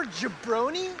using this word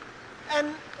jabroni,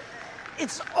 and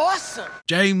it's awesome.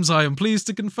 James, I am pleased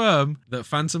to confirm that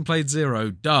Phantom Blade Zero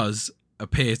does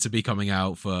appear to be coming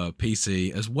out for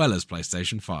PC as well as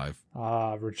PlayStation 5.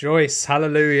 Ah, rejoice.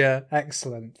 Hallelujah.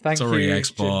 Excellent. Thank you. Sorry,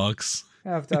 Xbox.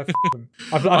 I've left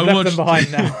them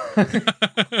behind now.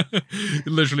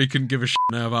 Literally couldn't give a shit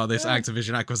now about this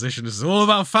Activision acquisition. This is all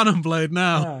about Phantom Blade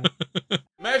now.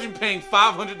 Imagine paying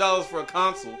 $500 for a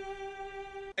console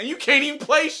and you can't even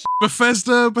play shit.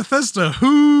 Bethesda,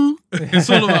 who? It's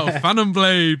all about Phantom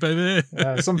Blade, baby.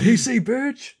 Yeah, it's on PC,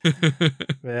 bitch.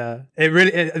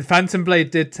 Yeah, Phantom Blade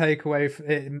did take away.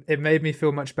 It made me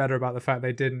feel much better about the fact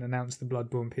they didn't announce the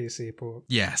Bloodborne PC port.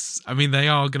 Yes, I mean they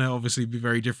are going to obviously be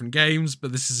very different games,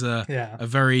 but this is a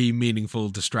very meaningful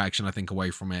distraction, I think,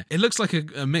 away from it. It looks like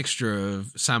a mixture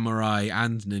of samurai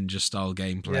and ninja style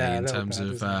gameplay in terms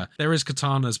of there is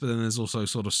katanas, but then there's also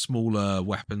sort of smaller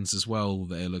weapons as well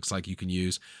that it looks like you can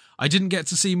use. I didn't get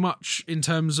to see much in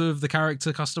terms of the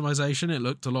character customization. It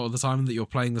looked a lot of the time that you're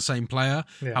playing the same player.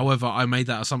 Yeah. However, I made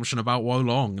that assumption about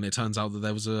Wolong, and it turns out that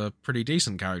there was a pretty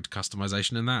decent character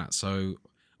customization in that. So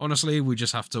honestly, we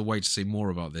just have to wait to see more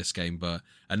about this game, but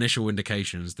initial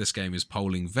indications, this game is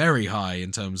polling very high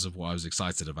in terms of what I was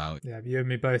excited about. Yeah, you and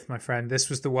me both, my friend. This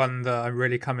was the one that I'm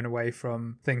really coming away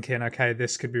from thinking, okay,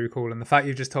 this could be cool. And the fact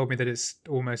you just told me that it's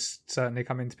almost certainly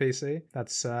coming to PC,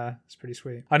 that's pretty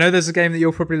sweet. I know there's a game that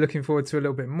you're probably looking forward to a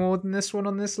little bit more than this one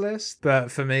on this list, but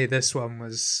for me, this one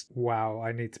was, wow,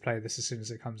 I need to play this as soon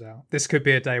as it comes out. This could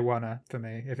be a day oneer for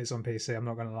me if it's on PC, I'm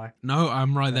not going to lie. No,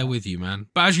 I'm right there with you, man.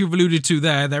 But as you've alluded to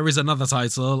there is another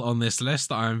title on this list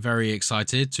that I'm very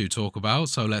excited to talk about,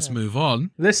 so let's move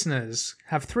on. Listeners,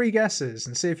 have 3 guesses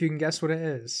and see if you can guess what it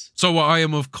is. So I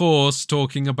am, of course,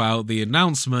 talking about the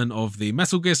announcement of the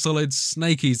Metal Gear Solid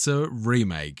Snake Eater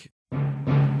remake.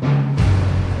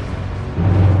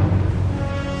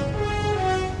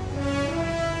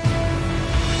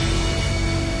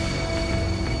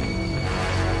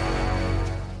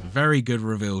 Very good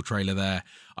reveal trailer there.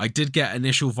 I did get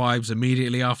initial vibes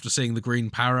immediately after seeing the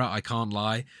green parrot, I can't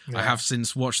lie. Yeah. I have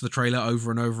since watched the trailer over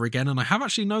and over again, and I have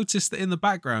actually noticed that in the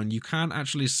background you can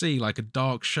actually see like a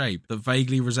dark shape that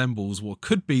vaguely resembles what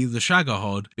could be the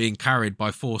Shagahod being carried by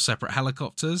 4 separate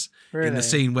helicopters in the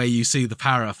scene where you see the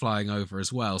parrot flying over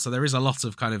as well. So there is a lot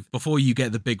of kind of, before you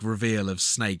get the big reveal of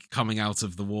Snake coming out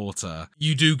of the water,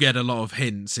 you do get a lot of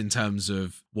hints in terms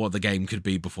of what the game could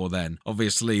be before then.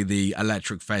 Obviously, the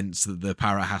electric fence that the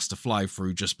parrot has to fly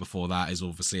through just before that is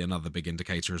obviously another big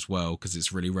indicator as well, because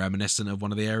it's really reminiscent of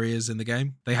one of the areas in the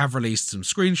game. They have released some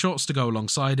screenshots to go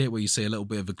alongside it where you see a little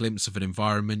bit of a glimpse of an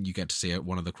environment. You get to see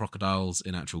one of the crocodiles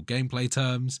in actual gameplay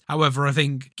terms. However, I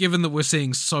think given that we're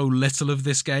seeing so little of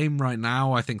this game right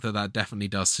now, I think that definitely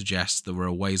does suggest that we're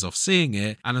a ways off seeing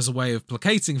it. And as a way of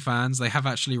placating fans, they have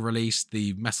actually released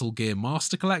the Metal Gear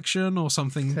Master Collection or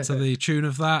something to the tune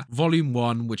of that. Volume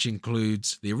 1, which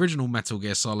includes the original Metal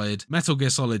Gear Solid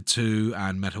 2,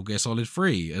 and Metal Gear Solid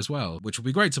 3 as well, which will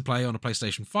be great to play on a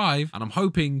PlayStation 5. And I'm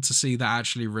hoping to see that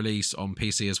actually release on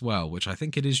PC as well, which I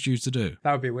think it is due to do.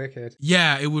 That would be wicked.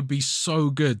 Yeah, it would be so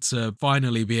good to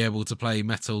finally be able to play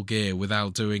Metal Gear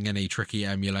without doing any tricky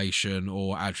emulation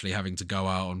or actually having to go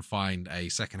out and find a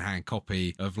secondhand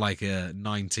copy of like a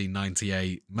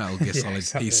 1998 Metal Gear Solid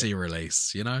PC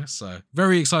release, you know? So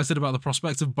very excited about the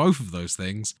prospect of both of those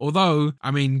things. Although,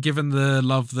 I mean, given the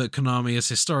love that Konami has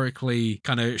historically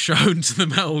kind of shown to the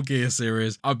Metal Gear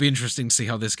series, I'd be interesting to see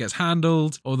how this gets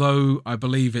handled. Although I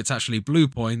believe it's actually Blue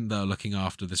Point that are looking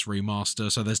after this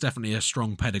remaster, so there's definitely a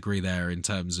strong pedigree there in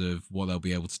terms of what they'll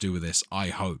be able to do with this, I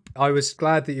hope. I was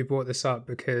glad that you brought this up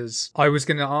because I was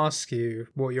going to ask you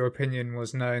what your opinion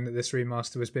was, knowing that this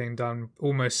remaster was being done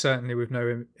almost certainly with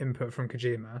no input from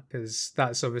Kojima, because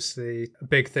that's obviously a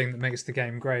big thing that makes the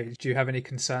game great. Do you have any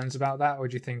concerns about that, or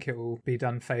do you think it will be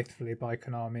done faithfully by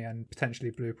Konami and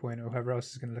potentially Blue Point or whoever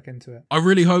else is going to look into it? I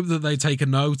really hope that they take a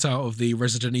note out of the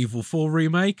Resident Evil 4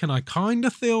 remake, and I kind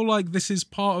of feel like this is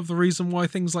part of the reason why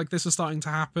things like this are starting to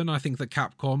happen. I think that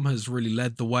Capcom has really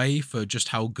led the way for just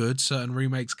how good certain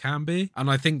remakes can be, and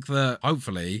I think that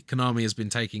hopefully Konami has been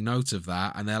taking note of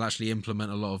that, and they'll actually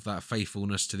implement a lot of that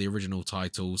faithfulness to the original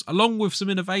titles, along with some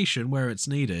innovation where it's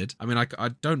needed. I mean, I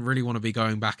don't really want to be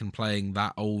going back and playing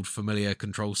that old familiar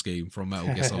control scheme from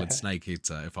Metal Gear Solid Snake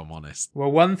Eater, if I'm honest.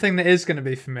 Well, one thing that is going to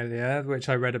be familiar, which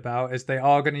I read about, is they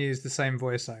are going to use the same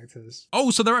voice actors.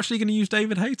 Oh, so they're actually going to use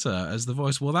David Hayter as the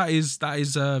voice. Well, that is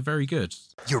very good.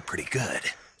 You're pretty good.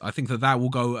 I think that will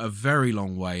go a very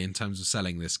long way in terms of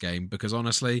selling this game, because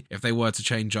honestly, if they were to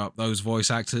change up those voice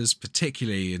actors,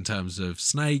 particularly in terms of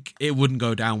Snake, it wouldn't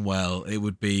go down well. It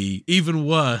would be even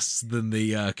worse than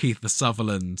the Keith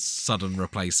Sutherland sudden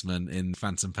replacement in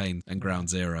Phantom Pain and Ground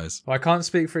Zeroes. Well, I can't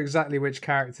speak for exactly which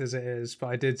characters it is,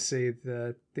 but I did see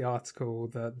the article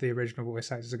that the original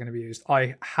voice actors are going to be used.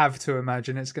 I have to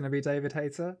imagine it's going to be David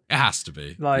Hayter. It has to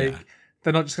be.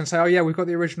 They're not just going to say, oh yeah, we've got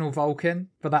the original Vulcan,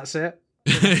 but that's it.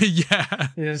 Yeah.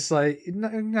 It's like,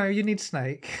 no, you need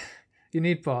Snake. You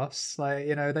need Boss. Like,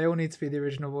 you know, they all need to be the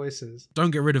original voices.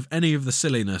 Don't get rid of any of the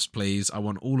silliness, please. I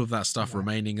want all of that stuff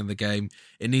remaining in the game.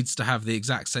 It needs to have the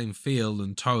exact same feel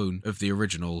and tone of the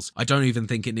originals. I don't even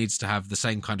think it needs to have the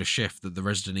same kind of shift that the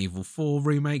Resident Evil 4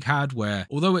 remake had, where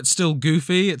although it's still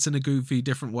goofy, it's in a goofy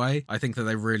different way. I think that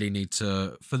they really need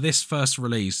to, for this first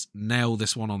release, nail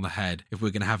this one on the head if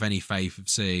we're going to have any faith of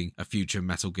seeing a future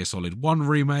Metal Gear Solid 1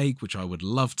 remake, which I would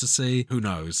love to see. Who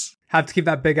knows? Have to keep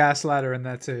that big ass ladder in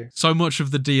there too. So much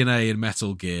of the DNA in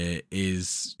Metal Gear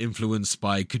is influenced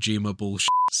by Kojima bullshit.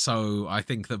 So I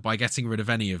think that by getting rid of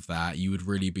any of that, you would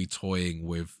really be toying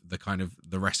with the kind of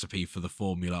the recipe for the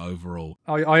formula overall.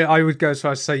 I would go as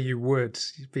far as to say you would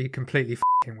be completely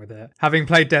f***ing with it. Having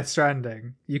played Death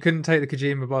Stranding, you couldn't take the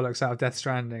Kojima bollocks out of Death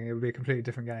Stranding. It would be a completely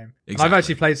different game. Exactly. I've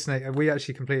actually played Snake. We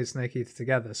actually completed Snake Eater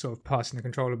together, sort of passing the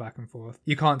controller back and forth.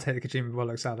 You can't take the Kojima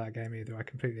bollocks out of that game either. I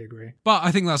completely agree. But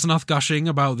I think that's enough gushing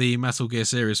about the Metal Gear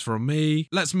series from me.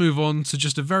 Let's move on to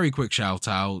just a very quick shout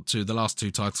out to the last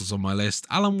 2 titles on my list,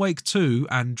 Alan Wake 2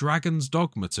 and Dragon's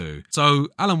Dogma 2. So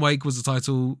Alan Wake was a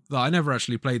title that I never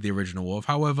actually played the original of.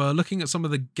 However, looking at some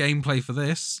of the gameplay for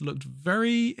this looked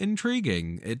very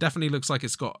intriguing. It definitely looks like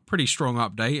it's got a pretty strong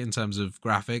update in terms of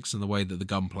graphics and the way that the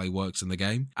gunplay works in the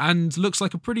game, and looks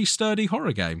like a pretty sturdy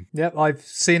horror game. Yep, I've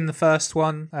seen the first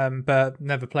one, but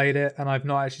never played it, and I've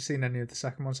not actually seen any of the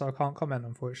second one, so I can't comment,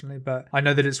 unfortunately. personally, but I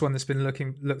know that it's one that's been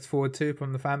looked forward to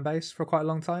from the fan base for quite a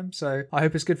long time, so I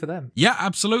hope it's good for them. Yeah,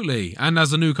 absolutely. And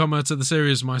as a newcomer to the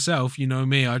series myself, you know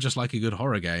me, I just like a good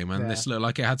horror game, and this looked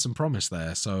like it had some promise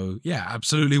there. So yeah,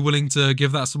 absolutely willing to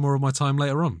give that some more of my time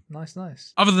later on.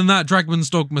 Nice. Other than that, Dragon's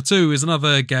Dogma 2 is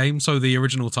another game. So the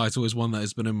original title is one that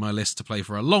has been in my list to play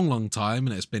for a long time,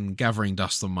 and it's been gathering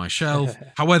dust on my shelf.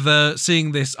 However,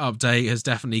 seeing this update has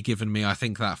definitely given me, I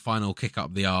think, that final kick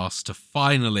up the arse to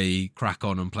finally crack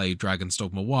on and play Dragon's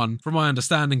Dogma 1. From my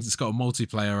understanding, it's got a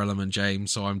multiplayer element,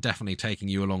 James, so I'm definitely taking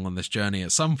you along on this journey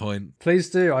at some point. Please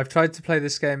do. I've tried to play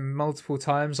this game multiple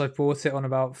times. I've bought it on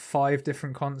about 5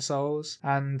 different consoles,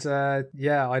 and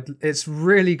it's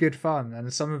really good fun,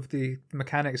 and some of the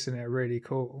mechanics in it are really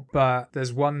cool. But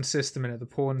there's one system in it, the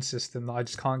pawn system, that I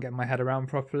just can't get my head around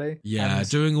properly. Yeah, and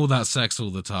doing all that sex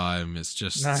all the time, it's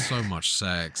just so much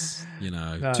sex,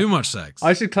 too much sex.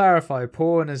 I should clarify,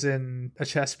 pawn as in a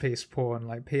chess piece pawn,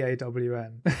 like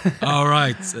P-A-W-N. All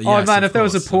right. Yes, man, if there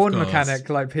was a pawn mechanic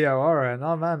like P-O-R-N,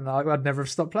 oh man, I'd never have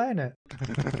stopped playing it.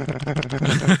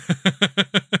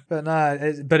 But no,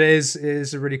 it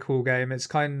is a really cool game. It's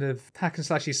kind of hack and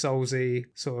slashy soulsy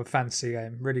sort of fantasy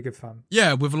game. Really good fun.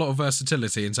 Yeah, with a lot of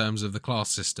versatility in terms of the class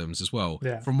systems as well.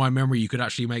 Yeah. From my memory, you could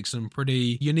actually make some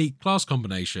pretty unique class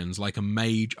combinations, like a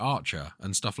mage archer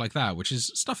and stuff like that, which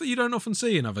is stuff that you don't often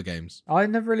see in other games. I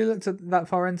never really looked at that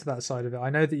far into that side of it. I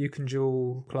know that you can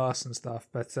dual class and stuff,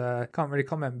 but can't really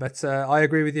comment. But I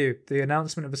agree with you. The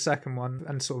announcement of a second one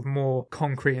and sort of more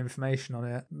concrete information on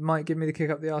it might give me the kick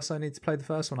up the arse I need to play the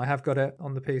first one. I have got it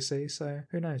on the PC, so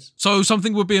who knows? So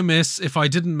something would be amiss if I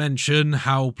didn't mention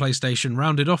how PlayStation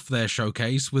rounded off their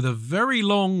showcase with a very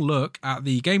long look at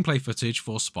the gameplay footage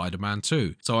for Spider-Man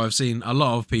 2. So I've seen a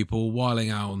lot of people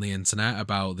whiling out on the internet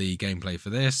about the gameplay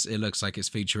for this. It looks like it's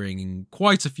featuring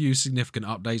quite a few significant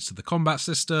updates to the combat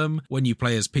system. When you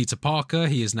play as Peter Parker,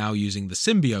 he is now using the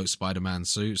symbiote Spider-Man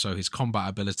suit, so his combat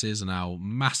abilities are now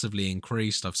massively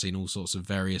increased. I've seen all sorts of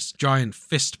various giant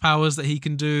fist powers that he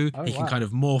can do. He can kind of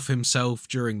morph himself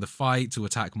during the fight to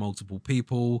attack multiple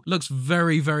people. Looks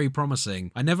very, very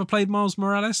promising. I never played Miles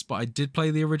Morales, but I did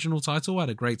play the original title. I had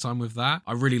a great time with that.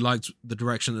 I really liked the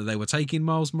direction that they were taking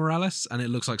Miles Morales, and it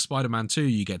looks like Spider-Man 2,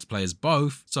 you get to play as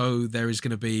both. So there is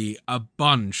going to be a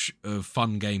bunch of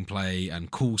fun gameplay and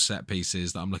cool set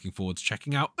pieces that I'm looking forward to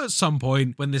checking out at some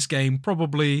point when this game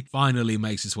probably finally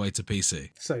makes its way to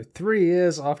PC. So 3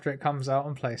 years after it comes out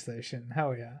on PlayStation.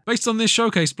 Hell yeah. Based on this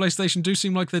showcase, PlayStation do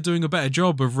seem like they're doing a better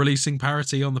job of releasing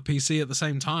parity on the PC at the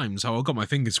same time, so I've got my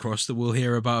fingers crossed that we'll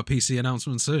hear about a PC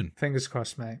announcement soon. Fingers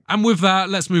crossed, mate. And with that,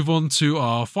 let's move on to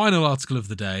our final article of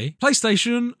the day.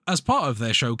 PlayStation, as part of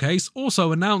their showcase,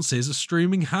 also announces a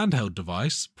streaming handheld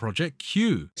device, Project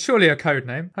Q. Surely a code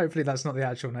name. Hopefully that's not the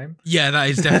actual name. Yeah, that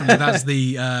is definitely, that's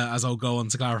the, as I'll go on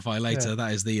to clarify later,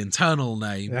 that is the internal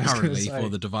name currently for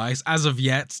the device. As of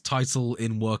yet, title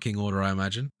in working order, I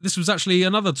imagine. This was actually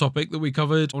another topic that we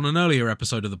covered on an earlier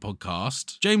episode of the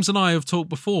podcast. James and I have talked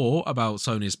before about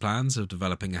Sony's plans of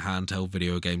developing a handheld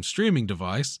video game streaming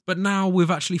device, but now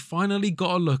we've actually finally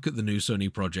got a look at the new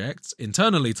Sony project,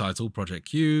 internally titled Project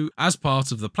Q, as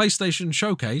part of the PlayStation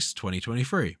Showcase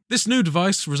 2023. This new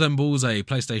device resembles a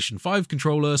PlayStation 5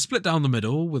 controller split down the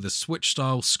middle with a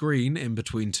Switch-style screen in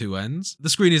between two ends. The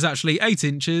screen is actually 8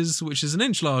 inches, which is an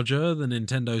inch larger than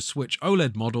Nintendo's Switch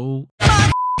OLED model.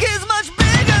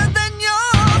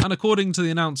 And according to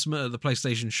the announcement at the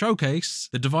PlayStation Showcase,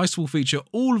 the device will feature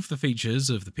all of the features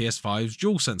of the PS5's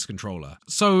DualSense controller.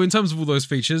 So in terms of all those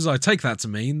features, I take that to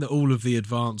mean that all of the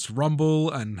advanced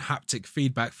rumble and haptic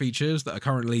feedback features that are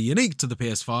currently unique to the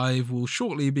PS5 will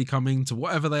shortly be coming to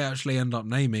whatever they actually end up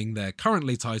naming their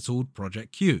currently titled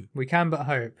Project Q. We can but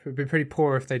hope. It would be pretty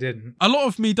poor if they didn't. A lot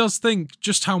of me does think,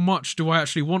 just how much do I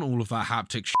actually want all of that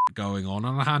haptic shit going on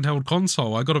a handheld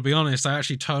console? I gotta be honest, I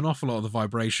actually turn off a lot of the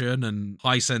vibration and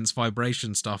high sense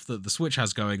vibration stuff that the Switch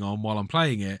has going on while I'm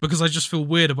playing it, because I just feel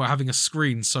weird about having a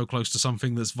screen so close to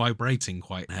something that's vibrating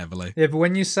quite heavily. Yeah, but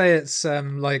when you say it's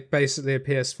like basically a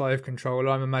PS5 controller,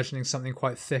 I'm imagining something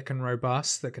quite thick and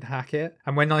robust that could hack it.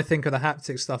 And when I think of the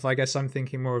haptic stuff, I guess I'm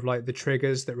thinking more of like the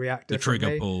triggers that react differently. The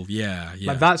trigger pull, yeah.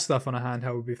 Like that stuff on a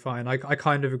handheld would be fine. I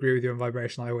kind of agree with you on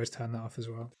vibration. I always turn that off as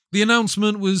well. The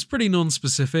announcement was pretty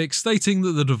non-specific, stating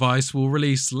that the device will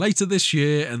release later this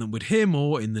year and that we'd hear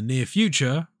more in the near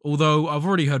future, although I've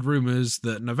already heard rumours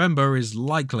that November is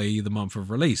likely the month of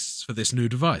release for this new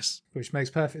device. Which makes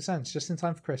perfect sense, just in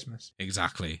time for Christmas.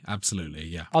 Exactly, absolutely,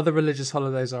 yeah. Other religious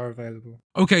holidays are available.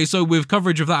 Okay, so with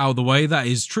coverage of that out of the way, that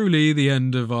is truly the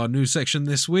end of our news section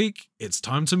this week. It's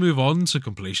time to move on to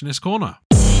Completionist Corner.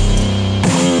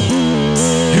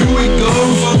 Here we go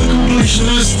for the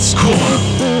Completionist's Corner.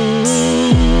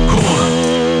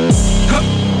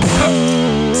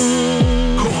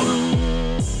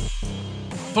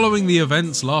 Following the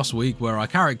events last week where our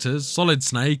characters, Solid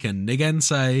Snake and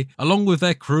Nigensei, along with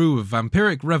their crew of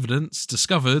vampiric revenants,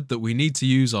 discovered that we need to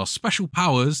use our special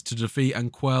powers to defeat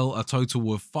and quell a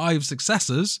total of 5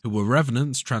 successors who were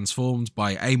revenants transformed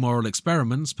by amoral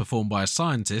experiments performed by a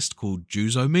scientist called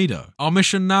Juzo Mido. Our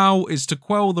mission now is to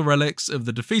quell the relics of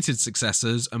the defeated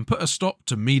successors and put a stop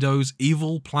to Mido's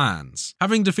evil plans.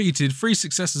 Having defeated 3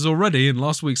 successors already in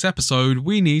last week's episode,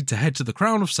 we need to head to the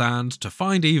Crown of Sand to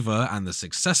find Eva and the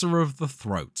successor of the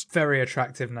Throat. Very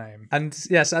attractive name. And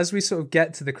yes, as we sort of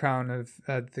get to the Crown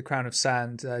of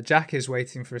Sand, Jack is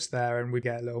waiting for us there, and we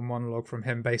get a little monologue from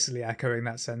him basically echoing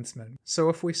that sentiment. So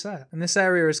off we set. And this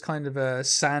area is kind of a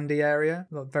sandy area,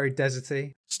 very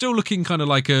deserty. Still looking kind of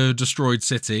like a destroyed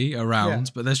city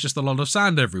around, but there's just a lot of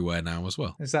sand everywhere now as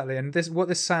well. Exactly. And what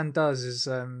this sand does is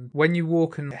when you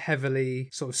walk on heavily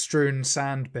sort of strewn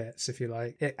sand bits, if you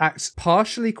like, it acts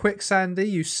partially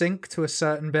quicksandy. You sink to a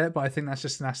certain bit, but I think that's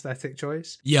just an aesthetic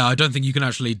choice. Yeah, I don't think you can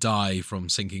actually die from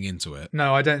sinking into it.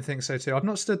 No, I don't think so too. I've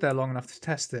not stood there long enough to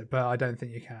test it, but I don't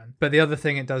think you can. But the other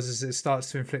thing it does is it starts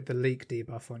to inflict the leak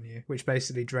debuff on you, which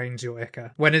basically drains your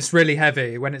ichor. When it's really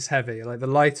heavy, like the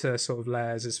lighter sort of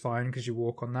layers is fine because you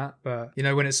walk on that, but you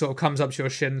know, when it sort of comes up to your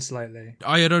shin slightly.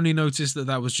 I had only noticed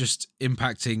that was just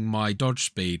impacting my dodge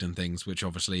speed and things, which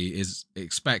obviously is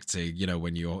expected, you know,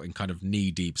 when you're in kind of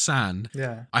knee-deep sand.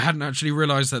 Yeah. I hadn't actually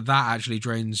realised that actually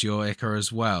drains your ichor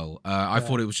as well. I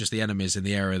thought it was just the enemies in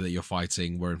the area that you're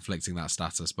fighting were inflicting that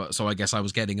status, but so I guess I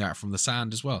was getting that from the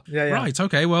sand as well. Yeah. Right,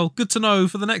 okay, well, good to know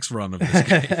for the next run of this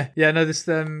game. Yeah, no, this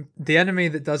the enemy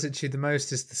that does it to you the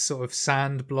most is the sort of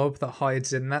sand blob that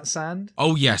hides in that sand.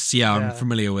 Oh yes, yeah, I'm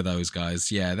familiar with those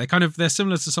guys. Yeah, they're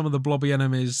similar to some of the blobby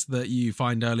enemies that you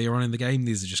find earlier on in the game.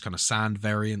 These are just kind of sand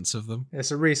variants of them.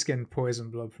 It's a reskinned poison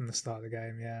blob from the start of the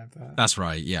game, yeah. But that's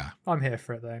right, yeah. I'm here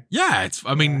for it though. Yeah,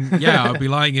 I'd be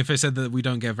lying if I said that we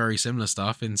don't get very similar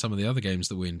stuff in some of the other games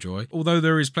that we enjoy. Although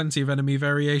there is plenty of enemy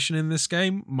variation in this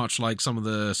game, much like some of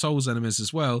the Souls enemies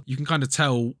as well, you can kind of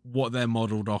tell what they're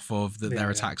modelled off of, that their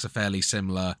attacks are fairly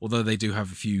similar. Although they do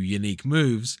have a few unique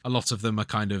moves, a lot of them are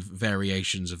kind of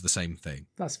variations of the same thing.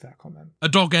 That's a fair comment. A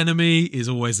dog enemy is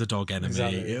always a dog enemy.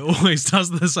 Exactly. It always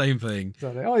does the same thing.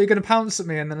 Exactly. Oh, you're going to pounce at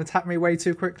me and then attack me way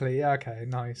too quickly. Yeah, okay,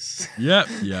 nice. Yep.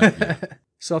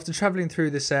 So after travelling through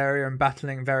this area and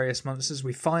battling various monsters,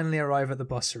 we finally arrive at the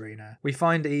boss arena. We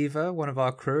find Eva, one of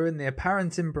our crew, in the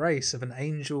apparent embrace of an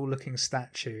angel-looking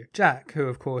statue. Jack, who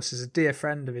of course is a dear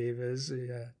friend of Eva's,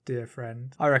 dear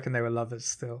friend. I reckon they were lovers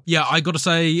still. Yeah, I gotta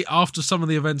say, after some of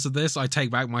the events of this, I take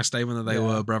back my statement that they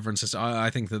were brother and sister. I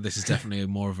think that this is definitely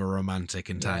more of a romantic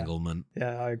entanglement.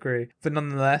 Yeah, I agree. But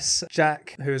nonetheless,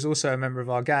 Jack, who is also a member of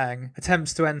our gang,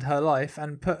 attempts to end her life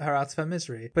and put her out of her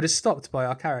misery, but is stopped by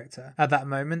our character. At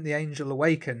that moment, the angel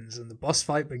awakens and the boss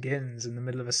fight begins in the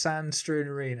middle of a sand-strewn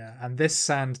arena, and this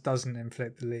sand doesn't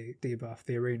inflict the debuff,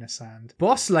 the arena sand.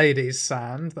 Boss lady's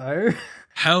sand, though.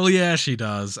 Hell yeah, she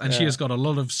does. And she has got a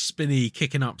lot of spinny,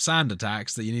 kicking up sand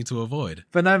attacks that you need to avoid.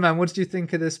 But no, man, what did you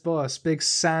think of this boss? Big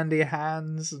sandy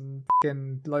hands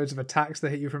and loads of attacks that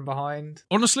hit you from behind?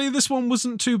 Honestly, this one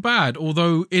wasn't too bad,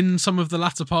 although in some of the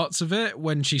latter parts of it,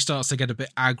 when she starts to get a bit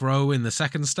aggro in the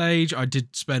second stage, I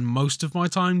did spend most of my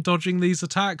time dodging these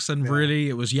attacks, and really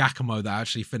it was Yakumo that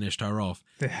actually finished her off.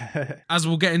 As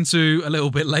we'll get into a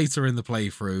little bit later in the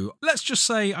playthrough, let's just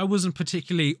say I wasn't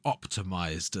particularly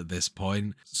optimized at this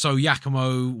point. So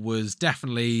Yakumo was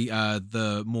definitely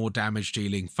the more damage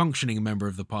dealing, functioning member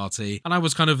of the party, and I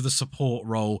was kind of the support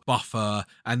role, buffer,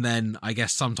 and then I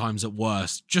guess sometimes at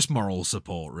worst, just moral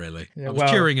support really. I was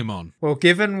cheering him on. Well,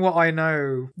 given what I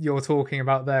know you're talking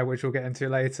about there, which we'll get into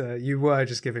later, you were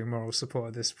just giving moral support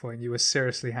at this point. You were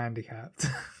seriously handicapped.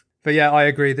 But yeah, I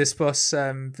agree. This boss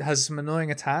has some annoying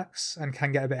attacks and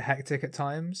can get a bit hectic at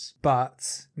times,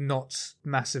 but not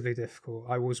massively difficult.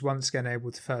 I was once again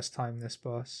able to first time this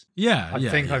boss. I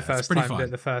think I first timed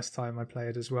it the first time I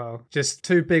played as well. Just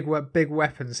two big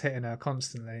weapons hitting her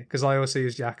constantly, because I also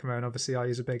use Yakumo and obviously I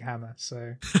use a big hammer.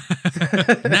 So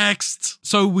next,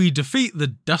 so we defeat the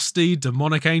dusty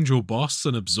demonic angel boss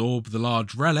and absorb the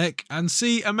large relic and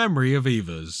see a memory of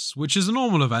Eva's, which is a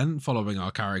normal event following our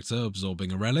character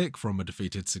absorbing a relic from a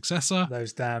defeated successor.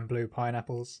 Those damn blue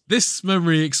pineapples. This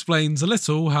memory explains a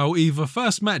little how Eva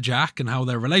first met Jack and how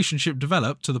their relationship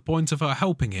developed to the point of her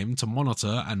helping him to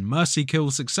monitor and mercy kill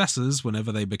successors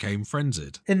whenever they became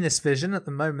frenzied. In this vision, at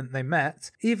the moment they met,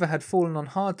 Eva had fallen on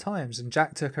hard times and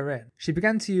Jack took her in. She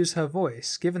began to use her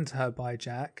voice, given to her by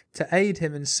Jack, to aid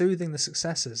him in soothing the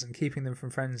successors and keeping them from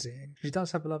frenzying. She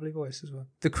does have a lovely voice as well.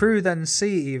 The crew then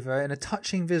see Eva in a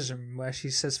touching vision where she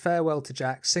says farewell to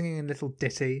Jack, singing a little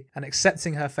ditty kery and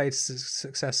accepting her fate as a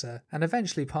successor and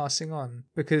eventually passing on,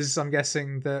 because I'm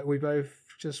guessing that we both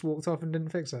just walked off and didn't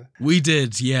fix her. We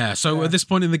did, yeah. So at this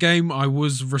point in the game, I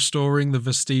was restoring the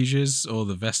vestiges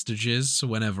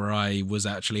whenever I was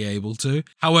actually able to.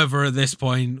 However, at this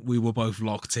point, we were both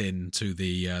locked in to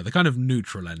the kind of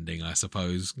neutral ending, I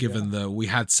suppose, given that we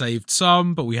had saved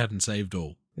some, but we hadn't saved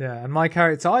all. Yeah, and my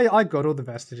character, I got all the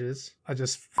vestiges. I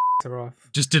just f***ed her off.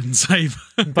 Just didn't save.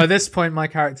 By this point, my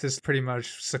character's pretty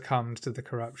much succumbed to the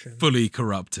corruption. Fully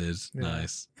corrupted. Yeah.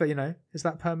 Nice. But, is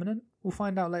that permanent? We'll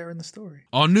find out later in the story.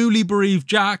 Our newly bereaved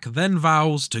Jack then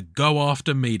vows to go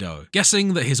after Meadow,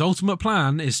 guessing that his ultimate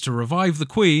plan is to revive the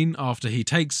Queen after he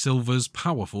takes Silver's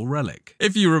powerful relic.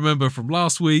 If you remember from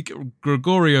last week,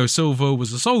 Gregorio Silva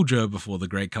was a soldier before the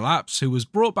Great Collapse who was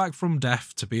brought back from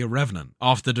death to be a revenant.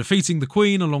 After defeating the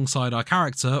Queen alongside our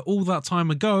character all that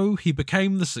time ago, he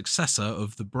became the successor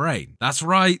of the Brain. That's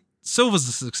right, Silver's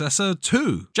the successor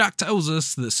too. Jack tells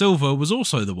us that Silver was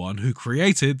also the one who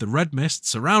created the red mist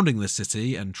surrounding the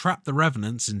city and trapped the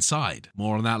revenants inside.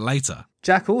 More on that later.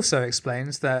 Jack also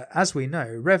explains that, as we know,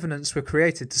 revenants were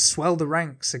created to swell the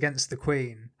ranks against the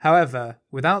Queen. However,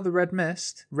 without the red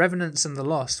mist, revenants and the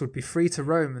lost would be free to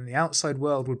roam and the outside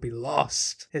world would be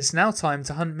lost. It's now time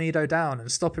to hunt Meadow down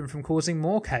and stop him from causing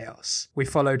more chaos. We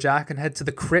follow Jack and head to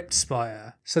the Crypt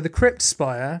Spire. So the Crypt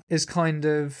Spire is kind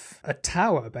of a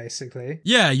tower, basically.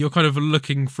 Yeah, you're kind of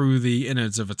looking through the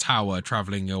innards of a tower,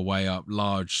 travelling your way up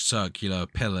large circular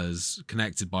pillars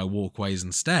connected by walkways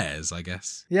and stairs, I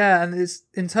guess. Yeah, and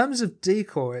in terms of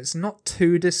decor, it's not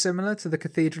too dissimilar to the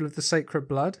Cathedral of the Sacred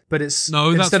Blood, but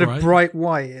instead of bright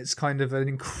white, it's kind of an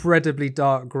incredibly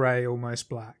dark grey, almost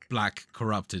black. Black,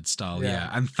 corrupted style, yeah.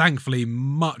 And thankfully,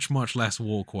 much, much less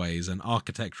walkways and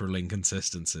architectural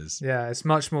inconsistencies. Yeah, it's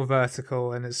much more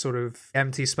vertical and it's sort of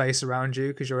empty space around you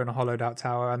because you're in a hollowed out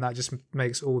tower, and that just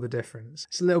makes all the difference.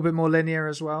 It's a little bit more linear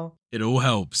as well. It all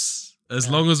helps. As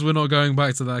long as we're not going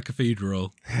back to that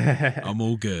cathedral, I'm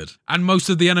all good. And most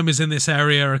of the enemies in this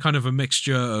area are kind of a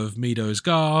mixture of Meadow's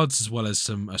guards, as well as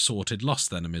some assorted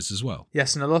lost enemies as well.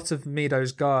 Yes, and a lot of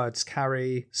Meadow's guards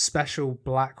carry special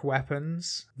black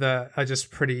weapons that are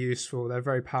just pretty useful. They're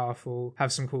very powerful,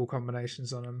 have some cool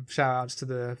combinations on them. Shout outs to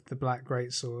the Black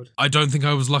Greatsword. I don't think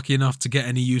I was lucky enough to get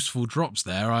any useful drops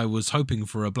there. I was hoping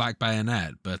for a black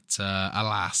bayonet, but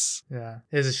alas. Yeah,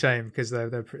 it's a shame because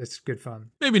it's good fun.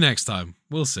 Maybe next time.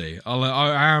 We'll see.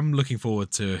 I am looking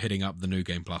forward to hitting up the New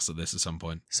Game Plus at this at some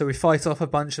point. So we fight off a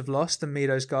bunch of Lost and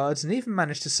Meadow's guards and even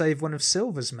manage to save one of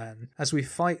Silver's men as we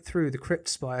fight through the Crypt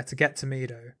Spire to get to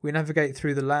Meadow. We navigate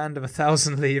through the land of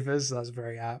 1,000 levers. That's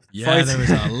very apt. Yeah, there is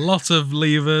a lot of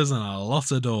levers and a lot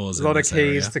of doors. A lot of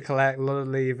keys to collect, a lot of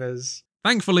levers.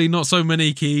 Thankfully, not so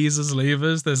many keys as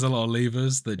levers. There's a lot of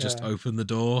levers that just open the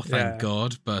door, thank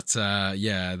God. But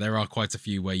there are quite a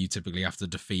few where you typically have to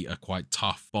defeat a quite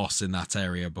tough boss in that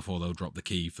area before they'll drop the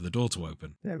key for the door to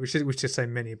open. Yeah, we should say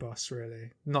mini boss, really.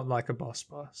 Not like a boss.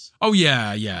 Oh,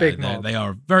 yeah. Big mob. They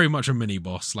are very much a mini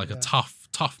boss, like a tough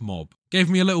mob. Gave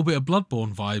me a little bit of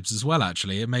Bloodborne vibes as well,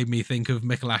 actually. It made me think of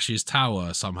Mikulash's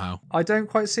Tower somehow. I don't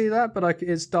quite see that, but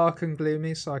it's dark and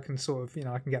gloomy, so I can sort of,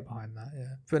 I can get behind that,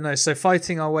 yeah. But no, so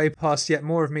fighting our way past yet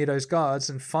more of Meadow's guards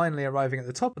and finally arriving at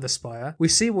the top of the spire, we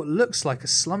see what looks like a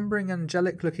slumbering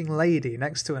angelic-looking lady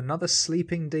next to another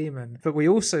sleeping demon. But we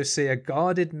also see a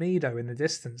guarded Meadow in the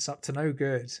distance, up to no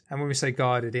good. And when we say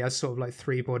guarded, he has sort of like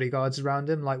 3 bodyguards around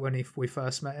him, like when we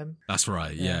first met him. That's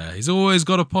right, yeah. He's always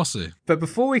got a posse. But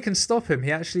before we can stop him,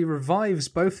 he actually revives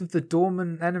both of the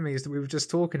dormant enemies that we were just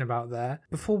talking about there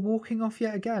before walking off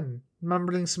yet again,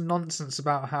 mumbling some nonsense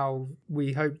about how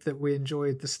we hoped that we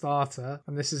enjoyed the starter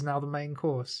and this is now the main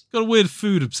course. Got a weird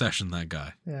food obsession, that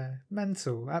guy. Yeah,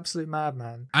 mental, absolute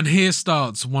madman. And here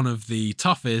starts one of the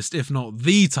toughest, if not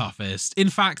the toughest, in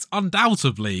fact,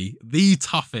 undoubtedly the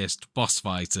toughest boss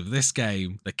fight of this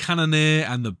game, the Cannoneer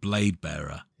and the Blade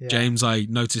Bearer. Yeah. James, I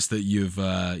noticed that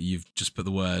you've just put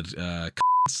the word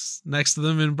next to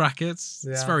them in brackets.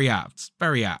 Yeah. It's very apt.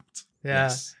 Very apt. Yeah.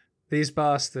 Yes. These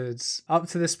bastards. Up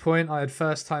to this point, I had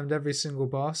first timed every single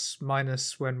boss,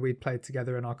 minus when we'd played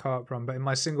together in our co-op run. But in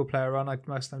my single player run, I'd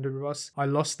most timed every boss. I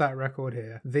lost that record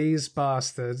here. These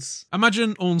bastards.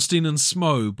 Imagine Ornstein and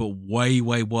Smo, but way,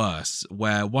 way worse,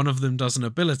 where one of them does an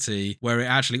ability where it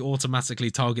actually automatically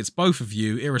targets both of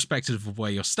you, irrespective of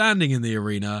where you're standing in the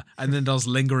arena, and then does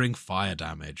lingering fire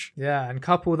damage. Yeah, and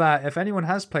couple that, if anyone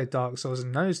has played Dark Souls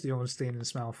and knows the Ornstein and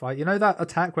Smell fight, you know that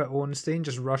attack where Ornstein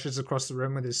just rushes across the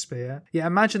room with his spear? Yeah,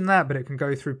 imagine that, but it can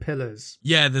go through pillars.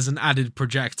 Yeah, there's an added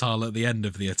projectile at the end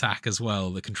of the attack as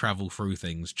well that can travel through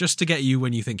things just to get you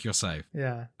when you think you're safe.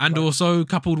 Yeah. And also,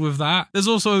 coupled with that, there's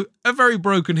also a very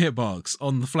broken hitbox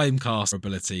on the Flamecast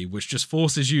ability, which just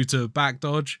forces you to back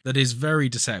dodge. That is very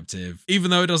deceptive.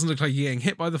 Even though it doesn't look like you're getting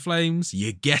hit by the flames,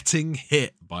 you're getting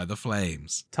hit by the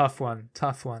flames. Tough one.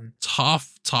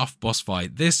 Tough boss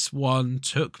fight. This one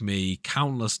took me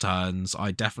countless turns.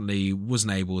 I definitely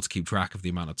wasn't able to keep track of the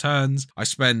amount of turns. I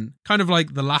spent kind of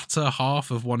like the latter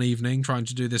half of one evening trying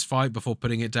to do this fight before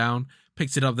putting it down.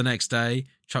 Picked it up the next day,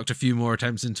 chucked a few more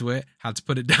attempts into it, had to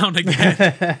put it down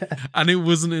again. And it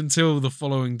wasn't until the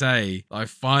following day I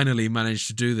finally managed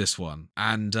to do this one.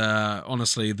 And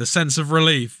honestly, the sense of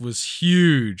relief was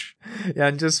huge. Yeah,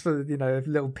 and just for, a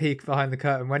little peek behind the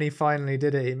curtain, when he finally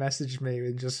did it, he messaged me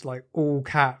in just like all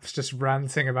caps, just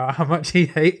ranting about how much he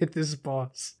hated this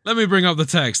boss. Let me bring up the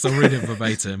text, I'll read it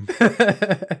verbatim.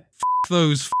 F***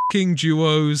 those f***ing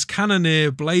duos,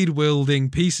 cannoneer, blade-wielding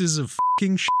pieces of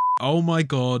f***ing shit. Oh my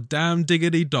god, damn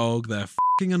diggity dog, they're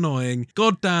f***ing annoying.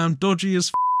 Goddamn dodgy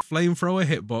as flamethrower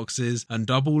hitboxes and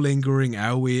double lingering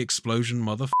AoE explosion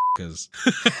motherfuckers.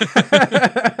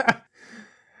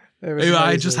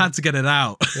 I just had to get it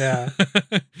out. Yeah.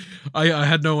 I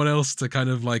had no one else to kind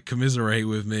of like commiserate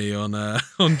with me on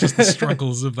just the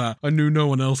struggles of that. I knew no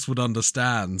one else would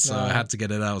understand, so I had to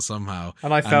get it out somehow.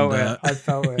 And I felt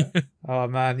it. Oh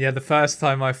man, yeah, the first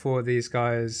time I fought these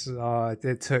guys,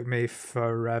 it took me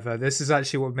forever. This is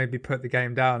actually what made me put the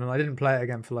game down, and I didn't play it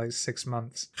again for like 6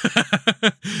 months.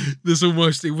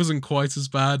 It wasn't quite as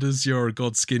bad as your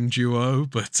Godskin duo,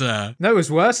 but no, it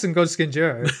was worse than Godskin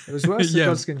Duo. It was worse than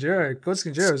Godskin Duo.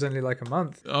 Godskin Duo was only like a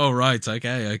month. Oh right,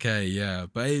 okay, yeah.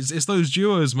 But it's those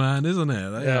duos, man, isn't it?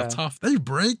 They are tough. They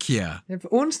break you. Yeah,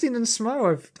 but Ornstein and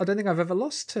Smo, I don't think I've ever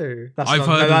lost to.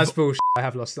 That's bullshit. I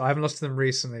have lost. I haven't lost to them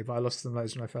recently, but I lost to them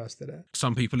loads when I first did it.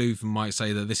 Some people even might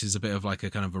say that this is a bit of like a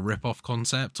kind of a rip-off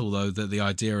concept, although that the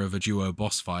idea of a duo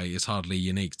boss fight is hardly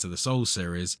unique to the Souls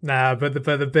series. Nah, but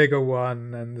the bigger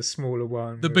one and the smaller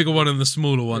one. The bigger one and the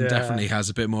smaller one definitely has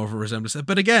a bit more of a resemblance.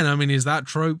 But again, I mean, is that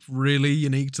trope really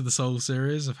unique to the Souls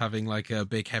series of having like a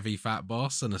big, heavy, fat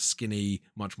boss and a skinny,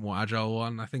 much more agile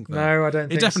one? I think that no, I don't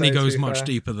think it definitely so, goes much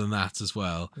deeper than that as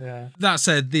well. Yeah. That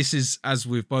said, this is, as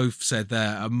we've both said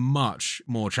there, a much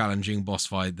more challenging boss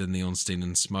fight than the Ornstein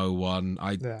and Smo one.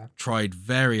 I tried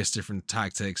various different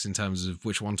tactics in terms of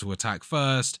which one to attack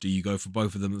first. Do you go for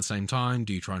both of them at the same time?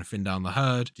 Do you try and thin down the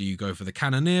herd? Do you go for the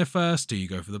cannoneer first? Do you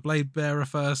go for the blade bearer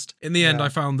first? In the end, I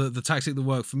found that the tactic that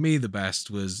worked for me the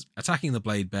best was attacking the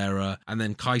blade bearer and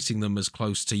then kiting them as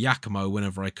close to Yakumo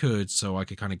whenever I could, so I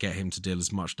could kind of get him to deal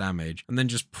as much damage, and then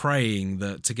just praying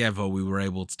that together we were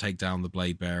able to take down the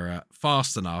blade bearer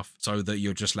fast enough so that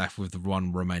you're just left with the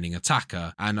one remaining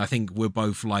attacker. And I think we're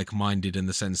both like-minded in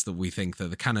the sense that we think that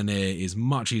the cannoneer is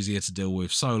much easier to deal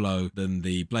with solo than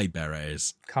the blade bearer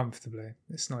is. Comfortably.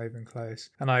 It's not even close.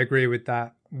 And I agree with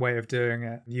that way of doing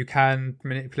it. You can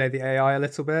manipulate the AI a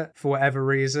little bit. For whatever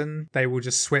reason, they will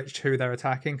just switch who they're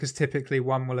attacking, because typically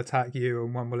one will attack you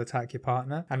and one will attack your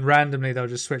partner, and randomly they'll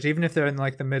just switch. Even if they're in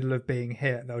like the middle of being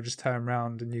hit, they'll just turn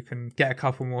around and you can get a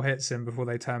couple more hits in before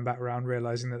they turn back around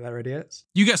realizing that they're idiots.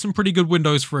 You get some pretty good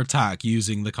windows for attack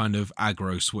using the kind of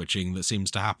aggro switching that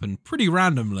seems to happen pretty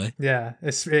randomly. Yeah,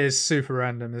 it is super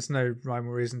random. There's no rhyme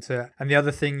or reason to it. And the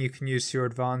other thing you can use to your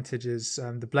advantage is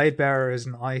the blade bearer is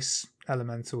an ice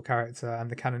elemental character and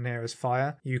the cannoneer is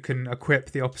fire. You can equip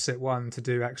the opposite one to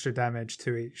do extra damage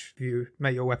to each. If you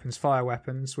make your weapons fire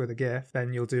weapons with a gift,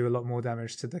 then you'll do a lot more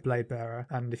damage to the blade bearer,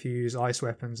 and if you use ice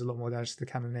weapons, a lot more damage to the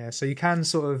cannoneer. So you can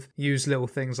sort of use little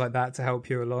things like that to help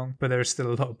you along, but there is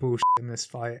still a lot of bullshit in this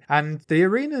fight. And the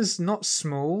arena's not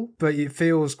small, but it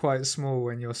feels quite small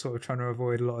when you're sort of trying to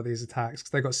avoid a lot of these attacks,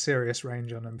 because they've got serious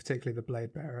range on them, particularly the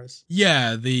blade bearers.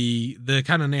 Yeah, the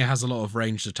cannoneer has a lot of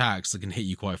ranged attacks that can hit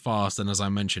you quite fast, and as I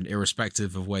mentioned,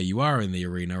 irrespective of where you are in the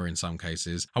arena in some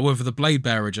cases. However, the blade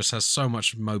bearer just has so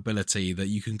much mobility that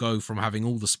you can go from having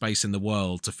all the space in the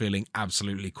world to feeling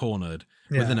absolutely cornered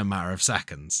within a matter of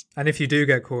seconds. And if you do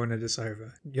get cornered, it's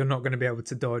over. You're not going to be able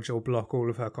to dodge or block all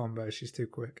of her combos. She's too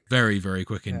quick. Very, very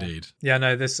quick indeed. Yeah,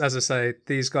 no, this, as I say,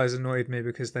 these guys annoyed me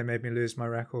because they made me lose my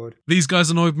record. These guys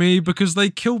annoyed me because they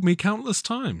killed me countless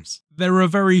times. There are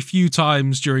very few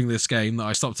times during this game that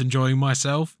I stopped enjoying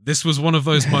myself. This was one of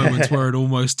those moments where it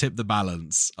almost tipped the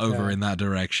balance over in that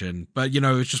direction. But, you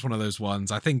know, it's just one of those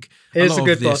ones. I think a lot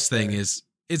of this thing is...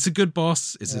 It's a good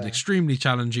boss. It's an extremely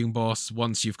challenging boss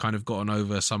once you've kind of gotten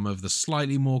over some of the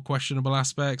slightly more questionable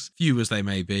aspects, few as they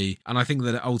may be. And I think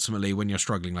that ultimately when you're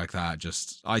struggling like that,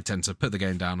 I tend to put the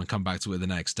game down and come back to it the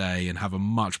next day and have a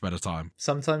much better time.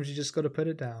 Sometimes you just got to put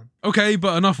it down. Okay,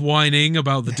 but enough whining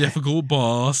about the difficult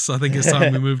boss. I think it's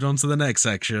time we moved on to the next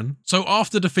section. So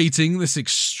after defeating this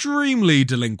extremely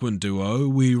delinquent duo,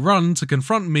 we run to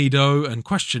confront Mido and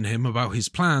question him about his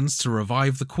plans to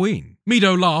revive the Queen.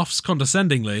 Mido laughs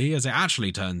condescendingly as it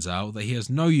actually turns out that he has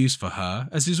no use for her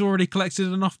as he's already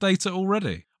collected enough data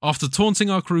already. After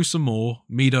taunting our crew some more,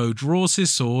 Mido draws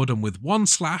his sword and with one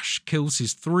slash kills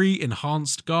his 3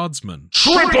 enhanced guardsmen.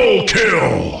 Triple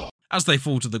kill! As they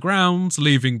fall to the ground,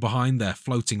 leaving behind their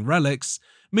floating relics,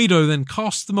 Mido then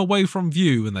casts them away from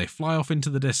view and they fly off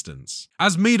into the distance.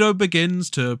 As Mido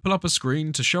begins to pull up a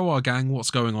screen to show our gang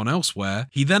what's going on elsewhere,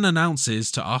 he then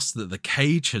announces to us that the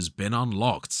cage has been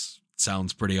unlocked.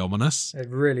 Sounds pretty ominous. It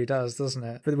really does, doesn't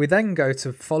it? But we then go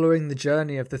to following the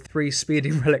journey of the 3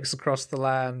 speeding relics across the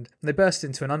land, and they burst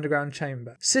into an underground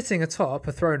chamber. Sitting atop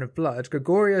a throne of blood,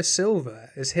 Gregorio Silva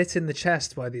is hit in the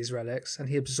chest by these relics, and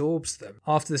he absorbs them.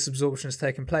 After this absorption has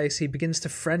taken place, he begins to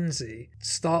frenzy,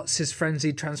 starts his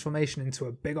frenzied transformation into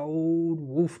a big old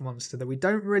wolf monster that we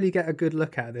don't really get a good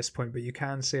look at this point, but you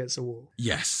can see it's a wolf.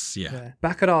 Yes, yeah.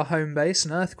 Back at our home base,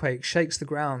 an earthquake shakes the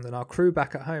ground, and our crew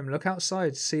back at home look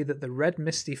outside to see that the red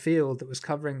misty field that was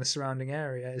covering the surrounding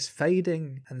area is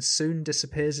fading and soon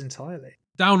disappears entirely.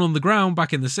 Down on the ground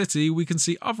back in the city, we can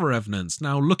see other revenants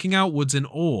now looking outwards in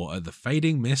awe at the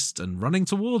fading mist and running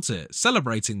towards it,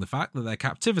 celebrating the fact that their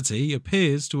captivity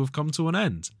appears to have come to an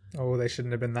end. Oh, they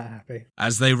shouldn't have been that happy.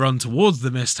 As they run towards the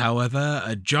mist, however,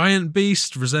 a giant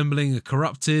beast resembling a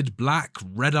corrupted, black,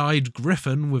 red-eyed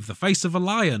griffin with the face of a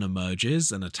lion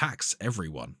emerges and attacks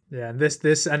everyone. Yeah, and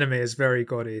this enemy is very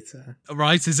God Eater.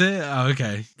 Right, is it? Oh,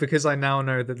 okay. Because I now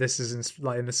know that this is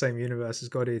in the same universe as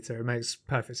God Eater, it makes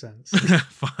perfect sense.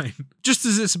 Fine. Just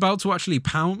as it's about to actually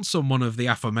pounce on one of the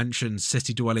aforementioned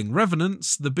city-dwelling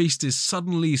revenants, the beast is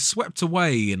suddenly swept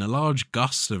away in a large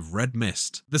gust of red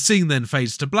mist. The scene then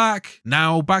fades to black.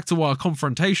 Now back to our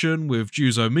confrontation with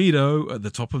Juzo Mido at the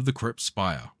top of the crypt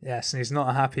spire. Yes, and he's not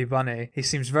a happy bunny. He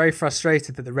seems very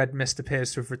frustrated that the red mist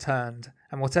appears to have returned,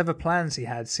 and whatever plans he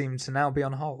had seem to now be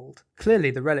on hold.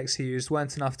 Clearly the relics he used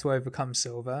weren't enough to overcome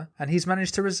Silver, and he's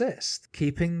managed to resist,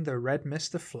 keeping the red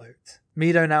mist afloat.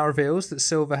 Mido now reveals that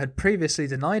Silver had previously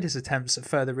denied his attempts at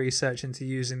further research into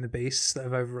using the beasts that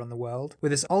have overrun the world,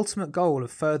 with his ultimate goal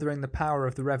of furthering the power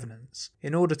of the Revenants.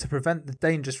 In order to prevent the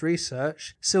dangerous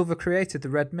research, Silver created the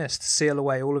Red Mist to seal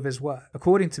away all of his work.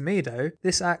 According to Mido,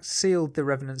 this act sealed the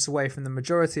Revenants away from the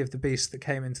majority of the beasts that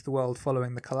came into the world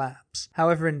following the collapse.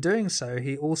 However, in doing so,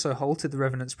 he also halted the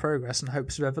Revenants' progress and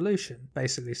hopes of evolution,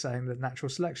 basically saying that natural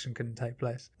selection couldn't take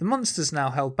place. The monsters now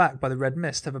held back by the Red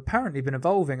Mist have apparently been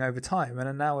evolving over time and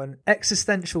are now an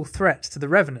existential threat to the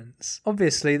Revenants.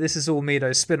 Obviously, this is all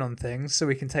Mido's spin on things, so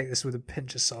we can take this with a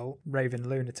pinch of salt. Raving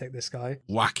lunatic, this guy.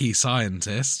 Wacky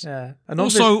scientist. Yeah. And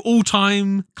also,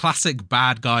 all-time classic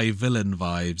bad guy villain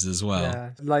vibes as well.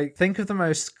 Yeah. Like, think of the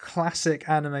most classic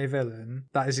anime villain.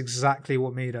 That is exactly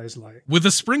what Mido's like. With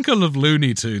a sprinkle of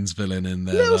Looney Tunes villain in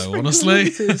there, though,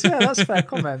 honestly. Yeah, that's a fair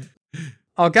comment.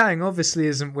 Our gang obviously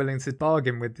isn't willing to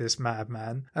bargain with this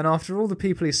madman, and after all the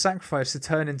people he's sacrificed to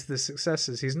turn into the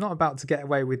successors, he's not about to get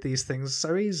away with these things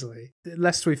so easily.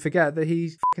 Lest we forget that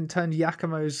he fucking turned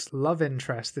Yakumo's love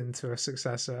interest into a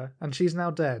successor, and she's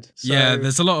now dead. So... Yeah,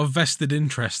 there's a lot of vested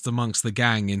interest amongst the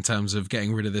gang in terms of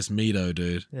getting rid of this Mido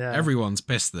dude. Yeah. Everyone's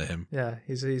pissed at him. Yeah,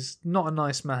 he's not a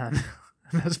nice man.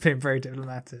 That's being very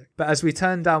diplomatic. But as we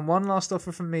turn down one last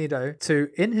offer from Mido to,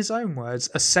 in his own words,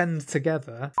 ascend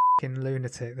together, fucking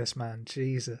lunatic, this man,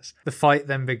 Jesus. The fight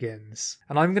then begins.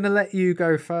 And I'm going to let you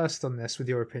go first on this with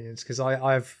your opinions, because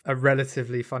I have a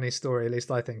relatively funny story, at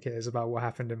least I think it is, about what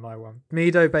happened in my one.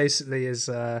 Mido basically is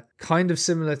kind of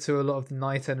similar to a lot of the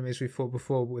knight enemies we fought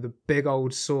before, but with a big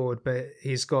old sword, but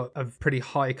he's got a pretty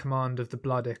high command of the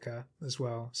Blood Ichor as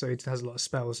well. So he has a lot of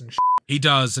spells and shit. He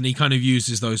does, and he kind of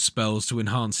uses those spells to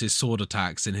enhance his sword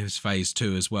attacks in his phase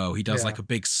 2 as well. He does like a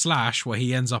big slash where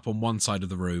he ends up on one side of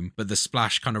the room, but the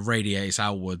splash kind of radiates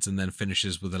outwards and then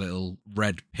finishes with a little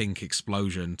red-pink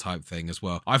explosion type thing as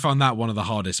well. I found that one of the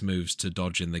hardest moves to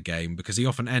dodge in the game because he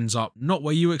often ends up not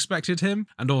where you expected him,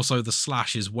 and also the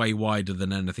slash is way wider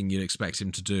than anything you'd expect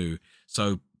him to do.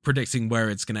 So predicting where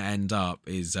it's going to end up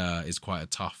is quite a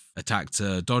tough attack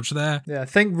to dodge there. Yeah,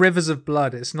 think Rivers of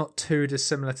Blood. It's not too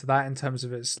dissimilar to that in terms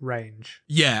of its range.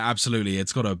 Yeah, absolutely.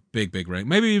 It's got a big range.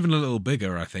 Maybe even a little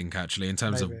bigger, I think, actually, in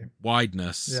terms of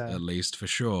wideness, at least, for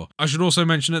sure. I should also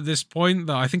mention at this point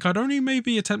that I think I'd only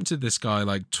maybe attempted this guy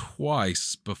like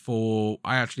twice before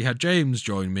I actually had James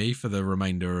join me for the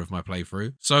remainder of my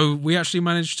playthrough. So we actually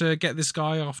managed to get this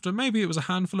guy after maybe it was a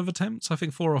handful of attempts. I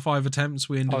think 4 or 5 attempts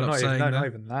we ended up saying. Not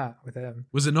even that with him.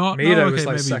 Was it not? Mido no, okay,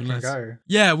 was like maybe second go.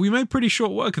 Yeah, we made pretty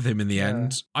short work of him in the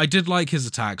end. I did like his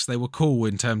attacks. They were cool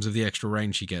in terms of the extra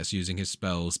range he gets using his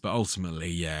spells, but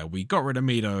ultimately, we got rid of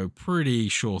Mido pretty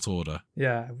short order.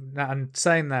 Yeah, and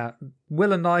saying that,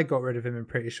 Will and I got rid of him in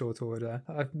pretty short order.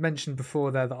 I've mentioned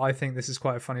before there that I think this is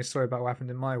quite a funny story about what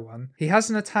happened in my one. He has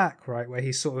an attack, right, where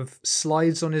he sort of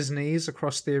slides on his knees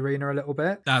across the arena a little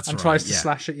bit. And tries to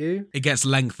slash at you. It gets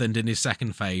lengthened in his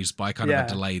second phase by kind of a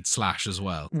delayed slash as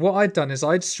well. What I'd done is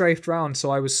I'd strafed round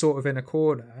so I was sort of in a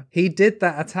corner. He did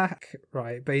that attack,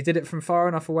 right, but he did it from far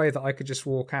enough away that I could just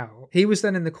walk out. He was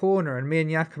then in the corner and me and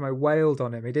Yakumo wailed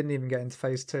on him. He didn't even get into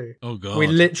phase 2. Oh, God. We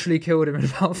literally killed him in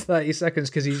about 30 seconds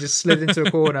because he just slid into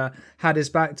a corner, had his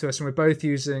back to us, and we're both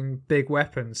using big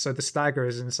weapons, so the stagger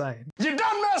is insane. You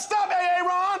done messed up,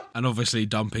 Aaron! And obviously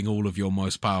dumping all of your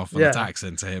most powerful attacks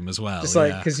into him as well. Just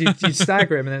like, because you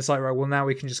stagger him and then it's like, right, well, now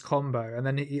we can just combo. And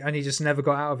then he just never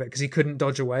got out of it because he couldn't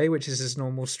dodge away, which is his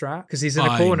normal strat, because he's in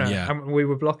a corner and we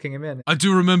were blocking him in. I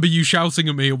do remember you shouting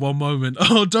at me at one moment,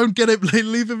 oh, don't get it,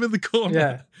 leave him in the corner.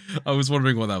 Yeah. I was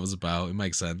wondering what that was about. It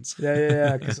makes sense.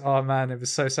 Yeah. Because, oh man, it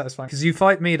was so satisfying. Because you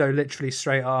fight Mido literally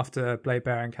straight after Blade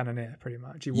Bear and Cannoneer, pretty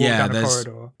much. You walk down a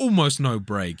corridor. Almost no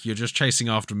break. You're just chasing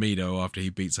after Mido after he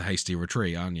beats a hasty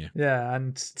retreat, aren't you? Yeah,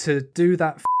 and to do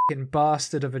that fucking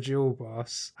bastard of a duel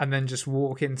boss and then just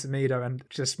walk into Mido and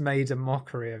just made a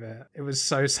mockery of it. It was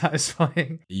so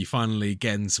satisfying. You finally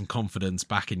getting some confidence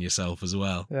back in yourself as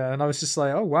well. Yeah, and I was just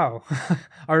like, oh wow.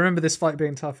 I remember this fight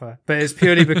being tougher. But it's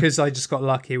purely because I just got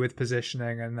lucky with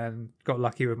positioning and then got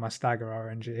lucky with my stagger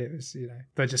RNG. It was,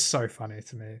 but just so funny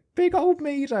to me. Big old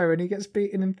Mido and he gets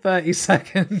beaten in 30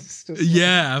 seconds.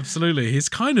 Yeah, absolutely. He's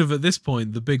kind of at this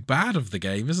point the big bad of the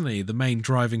game, isn't he? The main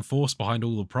driving force behind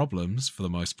all the problems for the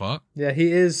most part. Yeah,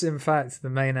 he is in fact the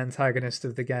main antagonist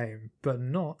of the game, but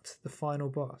not the final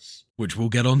boss. Which we'll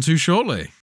get onto shortly.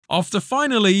 After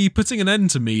finally putting an end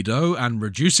to Mido and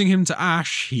reducing him to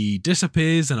ash, he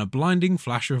disappears in a blinding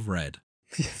flash of red.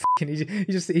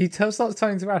 he starts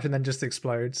turning to ash and then just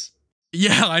explodes.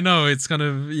 Yeah, I know. It's kind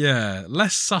of,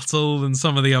 less subtle than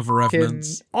some of the other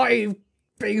revenants. I've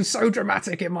been so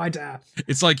dramatic in my death.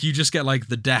 It's like you just get like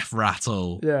the death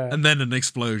rattle and then an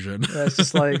explosion. Yeah, it's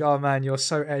just like, oh man, you're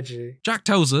so edgy. Jack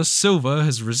tells us Silver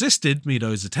has resisted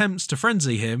Mido's attempts to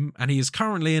frenzy him and he is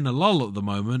currently in a lull at the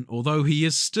moment, although he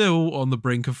is still on the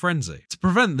brink of frenzy. To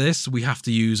prevent this, we have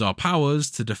to use our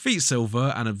powers to defeat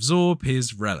Silver and absorb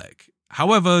his relic.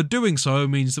 However, doing so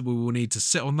means that we will need to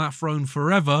sit on that throne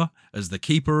forever as the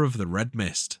Keeper of the Red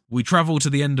Mist. We travel to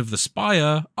the end of the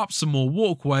spire, up some more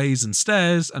walkways and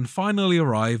stairs, and finally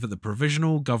arrive at the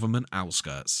provisional government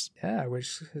outskirts. Yeah,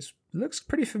 which looks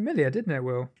pretty familiar, didn't it,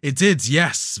 Will? It did,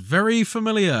 yes. Very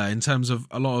familiar in terms of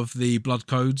a lot of the blood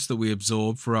codes that we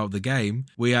absorb throughout the game.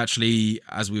 We actually,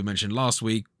 as we mentioned last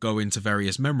week, go into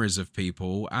various memories of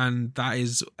people, and that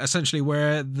is essentially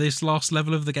where this last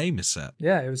level of the game is set.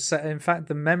 Yeah, it was set, in fact,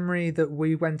 the memory that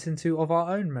we went into of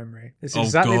our own memory. It's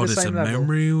exactly the same level. It's a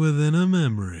memory within a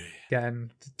memory.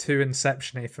 Again, too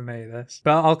Inception-y for me, this.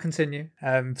 But I'll continue.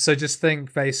 So just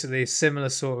think, basically, similar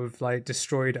sort of like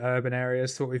destroyed urban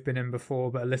areas to what we've been in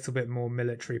before, but a little bit more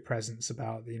military presence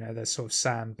about, there's sort of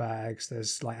sandbags,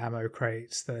 there's like ammo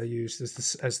crates that are used as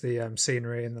the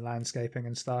scenery and the landscaping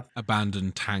and stuff.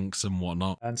 Abandoned tanks and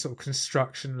whatnot. And sort of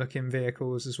construction-looking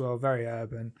vehicles as well, very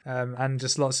urban. And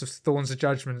just lots of Thorns of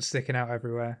Judgment sticking out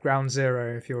everywhere. Ground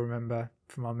Zero, if you'll remember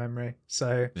from our memory.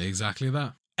 So exactly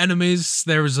that. Enemies,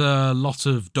 there is a lot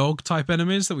of dog type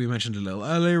enemies that we mentioned a little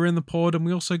earlier in the pod, and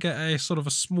we also get a sort of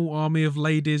a small army of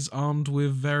ladies armed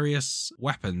with various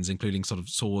weapons, including sort of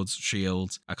swords,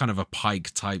 shields, a kind of a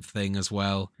pike type thing as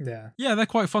well. Yeah, they're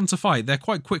quite fun to fight. They're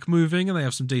quite quick moving and they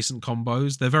have some decent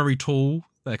combos. They're very tall.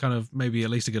 They're kind of maybe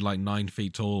at least a good like 9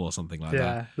 feet tall or something like that.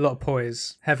 Yeah, a lot of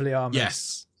poise, heavily armored.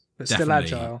 Yes. But definitely.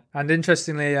 Still agile. And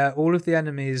interestingly, all of the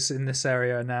enemies in this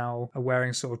area now are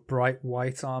wearing sort of bright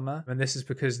white armor. And this is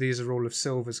because these are all of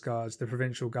Silver's guards, the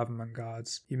provincial government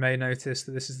guards. You may notice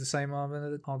that this is the same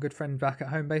armor that our good friend back at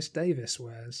home base Davis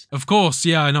wears. Of course,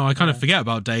 yeah, I know. I kind of forget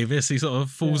about Davis. He sort of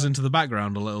falls into the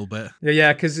background a little bit.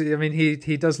 Yeah, because, I mean,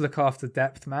 he does look after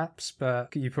depth maps,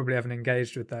 but you probably haven't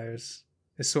engaged with those.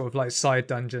 It's sort of like side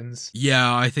dungeons.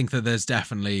 Yeah, I think that there's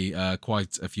definitely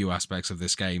quite a few aspects of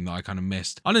this game that I kind of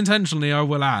missed. Unintentionally, I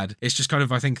will add. It's just kind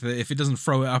of, I think that if it doesn't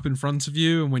throw it up in front of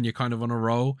you and when you're kind of on a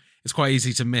roll, it's quite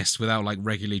easy to miss without like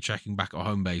regularly checking back at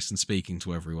home base and speaking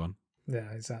to everyone.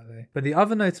 Yeah, exactly. But the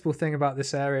other notable thing about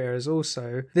this area is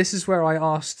also, this is where I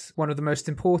asked one of the most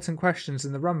important questions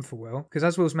in the run for Will, because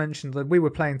as Will's mentioned, we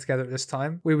were playing together at this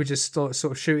time. We were just sort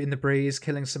of shooting the breeze,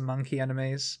 killing some monkey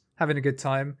enemies, having a good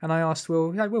time. And I asked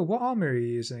Will, Will, what armor are you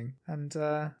using? And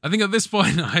I think at this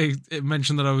point I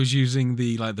mentioned that I was using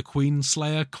the Queen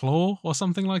Slayer claw or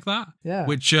something like that. Yeah.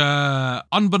 Which,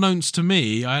 unbeknownst to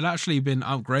me, I had actually been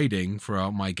upgrading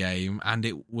throughout my game, and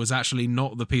it was actually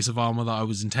not the piece of armor that I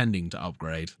was intending to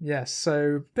upgrade. Yes,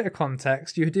 so bit of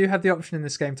context. You do have the option in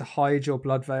this game to hide your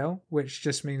blood veil, which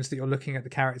just means that you're looking at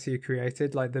the character you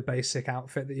created, like the basic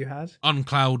outfit that you had.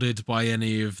 Unclouded by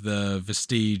any of the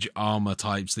vestige armor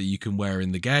types that you can wear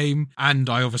in the game. And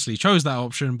I obviously chose that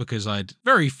option because I'd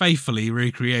very faithfully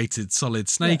recreated Solid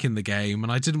Snake in the game,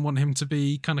 and I didn't want him to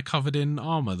be kind of covered in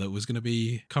armor that was going to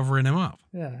be covering him up.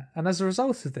 Yeah, and as a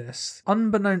result of this,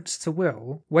 unbeknownst to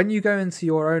Will, when you go into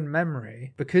your own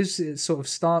memory, because it sort of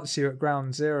starts you at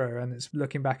ground zero and it's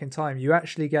looking back in time, you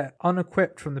actually get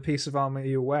unequipped from the piece of armor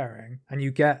you're wearing, and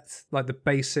you get like the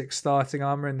basic starting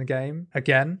armor in the game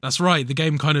again. That's right, the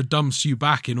game kind of dumps you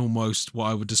back in almost what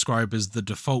I would describe as the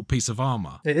default piece of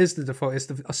armor. It is the default, it's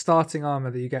a starting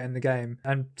armor that you get in the game.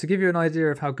 And to give you an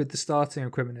idea of how good the starting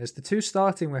equipment is, the two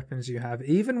starting weapons you have,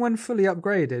 even when fully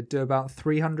upgraded, do about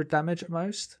 300 damage at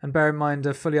most. And bear in mind,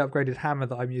 a fully upgraded hammer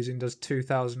that I'm using does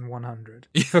 2,100.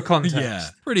 For context. Yeah,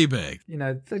 pretty big. You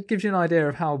know, that gives you an idea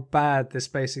of how bad this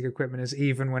basic equipment is,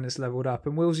 even when it's leveled up.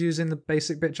 And Will's using the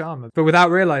basic bitch armor, but without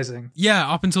realizing. Yeah,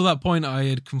 up until that point, I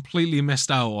had completely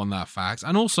missed out on that fact.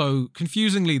 And also,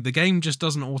 confusingly, the game just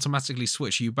doesn't automatically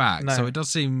switch you back. No. So it does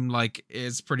seem like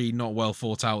it's pretty not well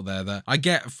thought out there. That I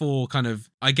get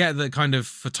that kind of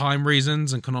for time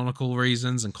reasons and canonical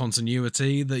reasons and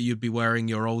continuity that you'd be wearing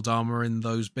your old armor in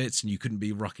those bits and you couldn't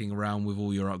be rocking around with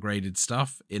all your upgraded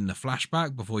stuff in the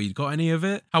flashback before you'd got any of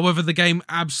it. However, the game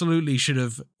absolutely should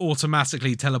have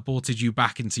automatically teleported you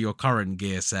back into your current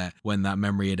gear set when that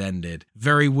memory had ended.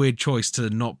 Very weird choice to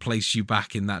not place you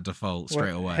back in that default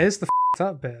straight away. Here's the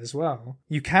up bit as well.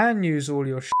 You can use all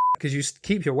your because you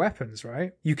keep your weapons,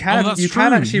 right? You can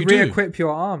actually re-equip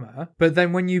your armor, but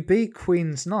then when you beat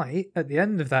Queen's Knight at the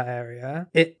end of that area,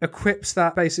 it equips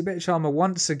that basic bitch armor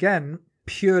once again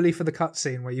purely for the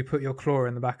cutscene where you put your claw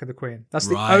in the back of the queen. That's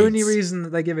the only reason that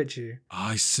they give it to you.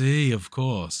 I see, of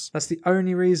course. That's the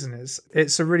only reason.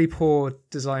 It's a really poor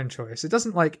design choice. It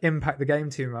doesn't like impact the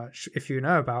game too much if you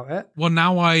know about it. Well,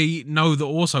 now I know that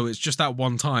also it's just that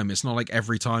one time. It's not like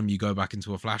every time you go back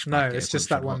into a flashback. No, it's just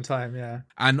that one time, yeah.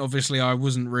 And obviously I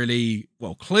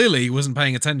clearly wasn't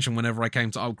paying attention whenever I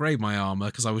came to upgrade my armor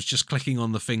because I was just clicking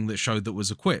on the thing that showed that was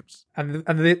equipped. And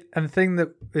the thing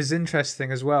that is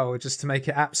interesting as well, just to make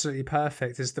it absolutely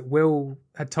perfect, is that Will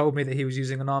had told me that he was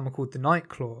using an armor called the Night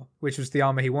Claw, which was the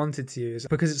armor he wanted to use.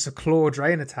 Because it's a claw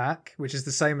drain attack, which is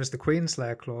the same as the Queen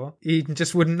Slayer claw, he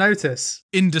just wouldn't notice.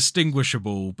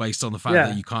 Indistinguishable based on the fact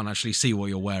that you can't actually see what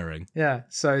you're wearing. Yeah,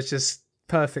 so it's just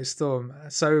perfect storm.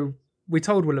 So we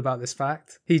told Will about this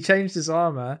fact. He changed his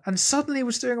armor and suddenly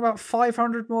was doing about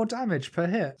 500 more damage per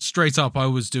hit. Straight up, I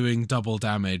was doing double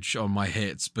damage on my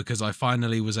hits because I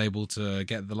finally was able to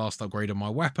get the last upgrade on my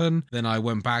weapon. Then I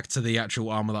went back to the actual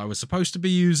armor that I was supposed to be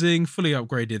using, fully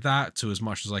upgraded that to as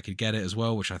much as I could get it as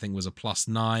well, which I think was a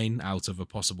 +9 out of a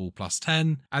possible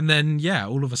 +10. And then,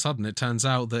 all of a sudden it turns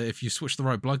out that if you switch the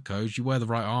right blood codes, you wear the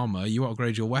right armor, you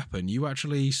upgrade your weapon, you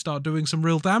actually start doing some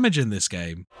real damage in this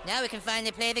game. Now we can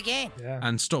finally play the game. Yeah.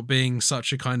 And stop being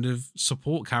such a kind of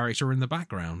support character in the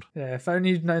background. Yeah, if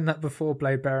only you'd known that before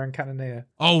Blade Bearer and Cannoneer.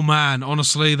 Oh man,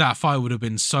 honestly, that fight would have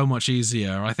been so much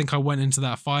easier. I think I went into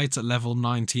that fight at level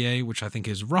 98, which I think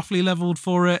is roughly leveled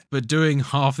for it, but doing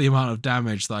half the amount of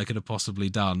damage that I could have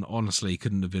possibly done, honestly,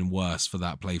 couldn't have been worse for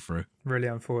that playthrough. Really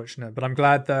unfortunate, but I'm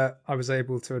glad that I was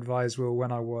able to advise Will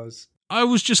when I was. I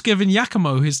was just giving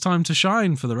Yakumo his time to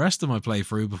shine for the rest of my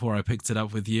playthrough before I picked it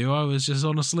up with you. I was just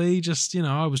honestly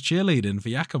I was cheerleading for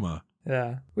Yakumo.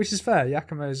 Yeah, which is fair.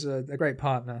 Yakumo's a great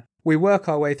partner. We work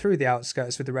our way through the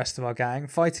outskirts with the rest of our gang,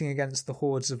 fighting against the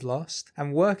hordes of Lost,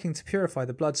 and working to purify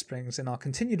the blood springs in our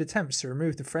continued attempts to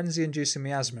remove the frenzy-inducing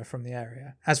miasma from the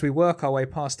area. As we work our way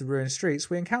past the ruined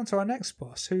streets, we encounter our next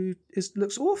boss, who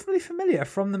looks awfully familiar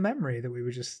from the memory that we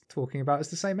were just talking about as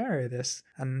the same area this.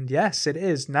 And yes, it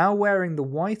is. Now wearing the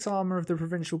white armour of the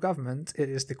provincial government, it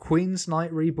is the Queen's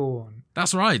Knight Reborn.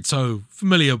 That's right, so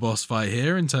familiar boss fight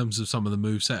here in terms of some of the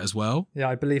moveset as well. Yeah,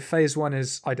 I believe Phase 1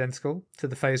 is identical to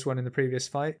the Phase 1 one in the previous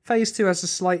fight. Phase 2 has a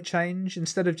slight change.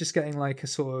 Instead of just getting like a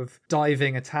sort of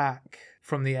diving attack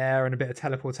from the air and a bit of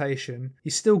teleportation, you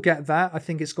still get that. I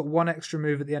think it's got one extra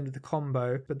move at the end of the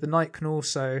combo, but the knight can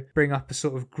also bring up a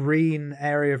sort of green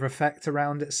area of effect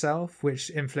around itself, which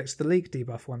inflicts the leak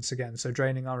debuff once again, so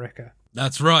draining our Rika.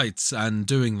 That's right, and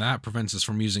doing that prevents us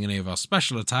from using any of our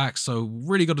special attacks, so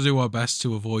really got to do our best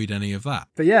to avoid any of that.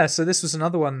 But yeah, so this was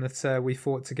another one that we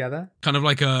fought together. Kind of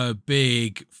like a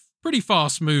big, pretty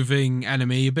fast-moving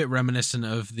enemy, a bit reminiscent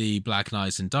of the Black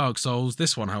Knights in Dark Souls.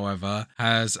 This one, however,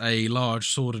 has a large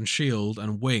sword and shield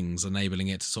and wings, enabling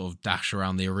it to sort of dash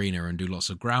around the arena and do lots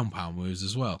of ground pound moves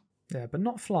as well. Yeah, but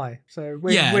not fly. So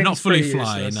not fully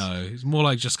fly, useless. no. It's more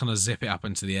like just kind of zip it up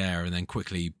into the air and then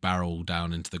quickly barrel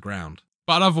down into the ground.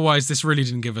 But otherwise, this really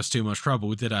didn't give us too much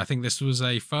trouble, did it? I think this was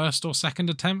a first or second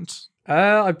attempt.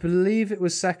 I believe it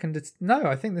was second. No,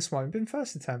 I think this might have been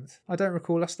first attempt. I don't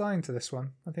recall us dying to this one.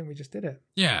 I think we just did it.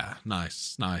 Yeah,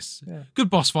 nice. Yeah. Good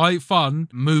boss fight, fun.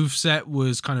 Move set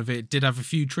was kind of, it did have a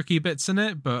few tricky bits in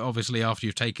it, but obviously after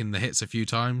you've taken the hits a few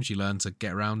times, you learn to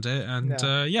get around it, and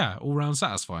all round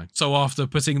satisfying. So after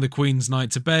putting the Queen's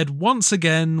Knight to bed, once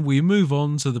again, we move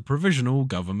on to the Provisional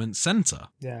Government Centre.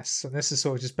 Yes, and this is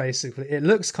sort of just basically, it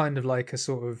looks kind of like a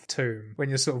sort of tomb when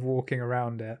you're sort of walking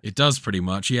around it. It does pretty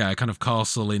much, yeah, kind of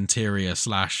castle interior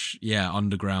 /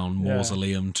 underground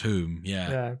mausoleum tomb,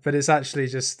 Yeah, but it's actually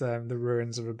just the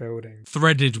ruins of a building.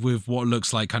 Threaded with what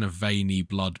looks like kind of veiny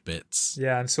blood bits.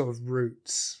 Yeah, and sort of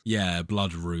roots. Yeah,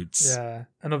 blood roots. Yeah,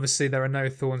 and obviously there are no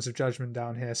Thorns of Judgment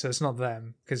down here, so it's not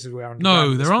them, because we're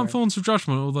underground. No, there aren't Thorns of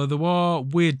Judgment, although there are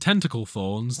weird tentacle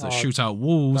thorns that shoot out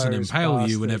walls and impale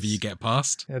you whenever you get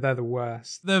past. Yeah, they're the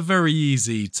worst. They're very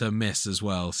easy to miss as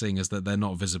well, seeing as that they're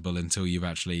not visible until you've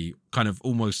actually kind of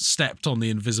almost stepped on the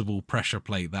invisible pressure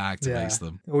plate that activates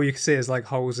them. All you can see is like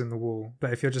holes in the wall,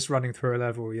 but if you're just running through a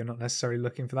level, you're not necessarily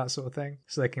looking for that sort of thing,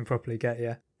 so they can properly get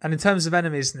you. And in terms of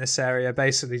enemies in this area,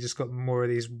 basically just got more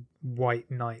of these white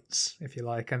knights, if you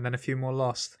like, and then a few more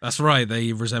lost. That's right,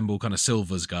 they resemble kind of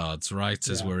Silver's guards, right?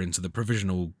 As we're into the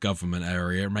Provisional Government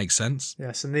area, it makes sense.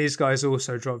 Yes, and these guys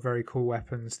also drop very cool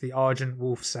weapons, the Argent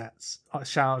Wolf sets.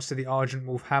 Shout outs to the Argent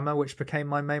Wolf hammer, which became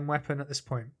my main weapon at this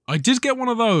point. I did get one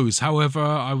of those, however,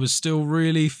 I was still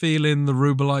really feeling the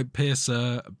Rubelite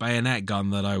Piercer bayonet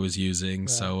gun that I was using,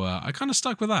 so I kind of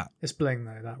stuck with that. It's bling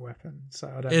though, that weapon.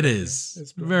 So I don't It is.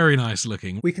 It's very nice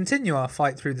looking. We continue our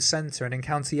fight through the centre and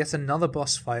encounter yet another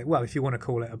boss fight. Well, if you want to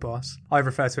call it a boss. I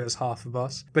refer to it as half a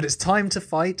boss. But it's time to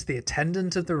fight the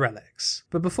Attendant of the Relics.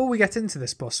 But before we get into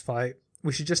this boss fight,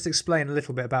 we should just explain a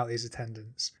little bit about these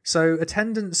attendants. So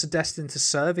attendants are destined to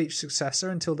serve each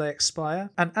successor until they expire,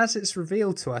 and as it's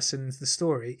revealed to us in the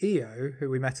story, Io,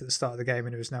 who we met at the start of the game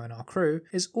and who is now in our crew,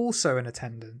 is also an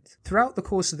attendant. Throughout the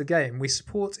course of the game, we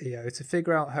support Io to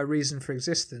figure out her reason for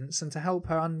existence and to help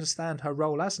her understand her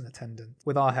role as an attendant.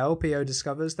 With our help, Io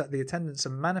discovers that the attendants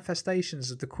are manifestations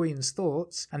of the Queen's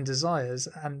thoughts and desires,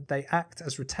 and they act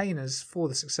as retainers for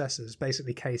the successors,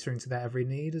 basically catering to their every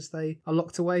need as they are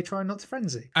locked away trying not to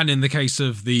frenzy. And in the case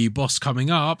of the boss coming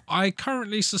up, I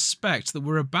currently suspect that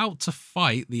we're about to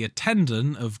fight the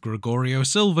attendant of Gregorio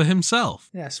Silva himself.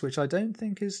 Yes, which I don't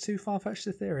think is too far-fetched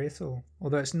a theory at all.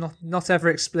 Although it's not ever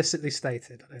explicitly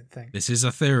stated, I don't think. This is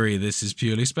a theory, this is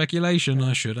purely speculation,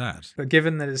 I should add. But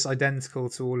given that it's identical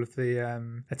to all of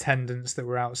the attendants that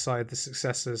were outside the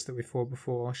successors that we fought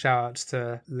before, shout-outs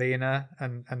to Lena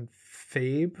and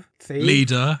Thebe?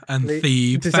 Leader and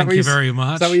Thebe, thank you very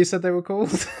much. Is that what you said they were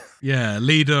called? Yeah,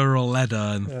 Leader or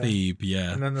Leda and Thebe,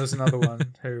 yeah. And then there's another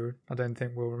one who I don't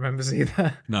think Will remembers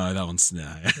either. No, that one's...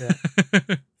 No.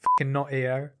 Yeah. Fucking not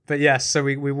EO. But yes, so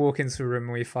we walk into a room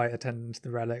and we fight Attendant to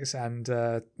the Relics, and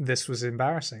this was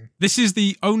embarrassing. This is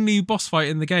the only boss fight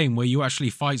in the game where you actually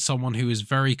fight someone who is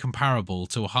very comparable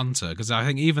to a hunter, because I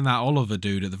think even that Oliver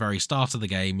dude at the very start of the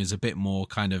game is a bit more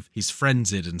kind of, he's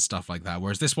frenzied and stuff like that,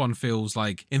 whereas this one feels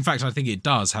like, in fact I think it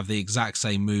does have the exact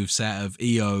same move set of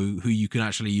EO, who you can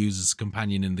actually use as a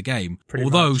companion in the game,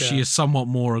 although she is somewhat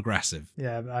more aggressive.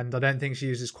 Yeah, and I don't think she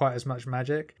uses quite as much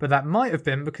magic, but that might have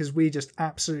been because we just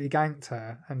absolutely ganked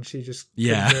her and she just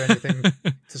couldn't do anything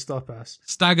to stop us.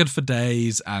 Staggered for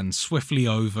days and swiftly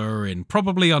over in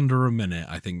probably under a minute,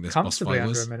 I think this boss fight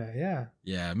was. Comfortably under a minute, yeah.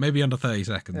 Yeah, maybe under 30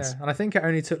 seconds. Yeah, and I think it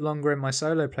only took longer in my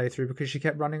solo playthrough because she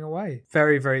kept running away.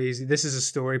 Very, very easy. This is a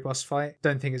story boss fight.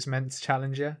 Don't think it's meant to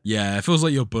challenge you. Yeah, it feels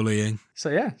like you're bullying. So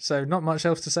yeah, so not much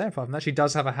else to say apart from that. She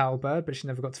does have a halberd, but she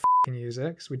never got to use it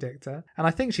because we dicked her. And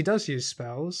I think she does use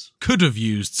spells. Could have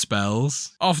used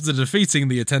spells. After defeating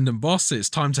the attendant boss, it's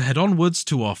time to head onwards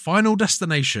to our final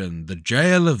destination, the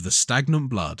Jail of the Stagnant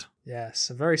Blood. Yes,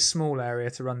 a very small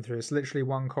area to run through. It's literally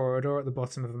one corridor at the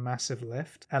bottom of a massive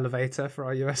lift. Elevator for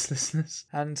our US listeners.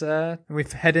 And we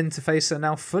head in to face a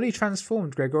now fully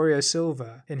transformed Gregorio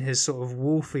Silva in his sort of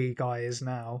wolfy guise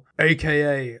now,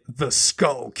 aka the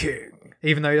Skull King.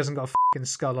 Even though he doesn't got a fucking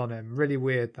skull on him. Really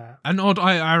weird, that. And odd,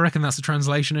 I reckon that's a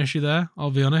translation issue there,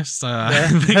 I'll be honest. I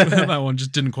think that one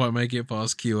just didn't quite make it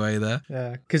past QA there.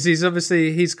 Yeah, because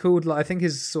he's called, like, I think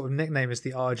his sort of nickname is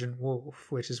the Argent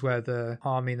Wolf, which is where the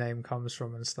army name comes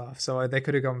from and stuff. So they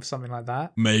could have gone for something like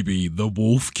that. Maybe the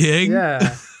Wolf King?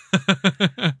 Yeah.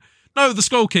 No, the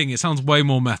Skull King, it sounds way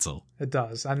more metal. It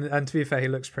does. And to be fair, he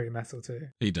looks pretty metal too.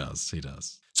 He does.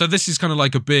 So this is kind of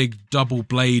like a big double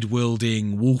blade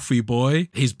wielding wolfy boy.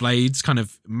 His blades kind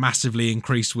of massively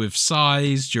increase with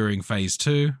size during phase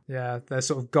 2. Yeah, they're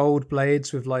sort of gold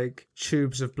blades with like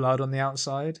tubes of blood on the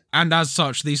outside. And as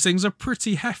such, these things are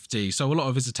pretty hefty. So a lot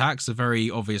of his attacks are very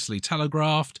obviously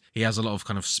telegraphed. He has a lot of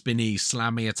kind of spinny,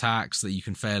 slammy attacks that you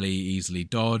can fairly easily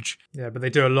dodge. Yeah, but they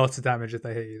do a lot of damage if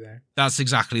they hit you there. That's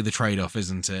exactly the trade-off,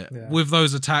 isn't it? Yeah. With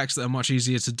those attacks that are much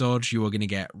easier to dodge, you are going to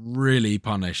get really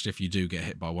punished if you do get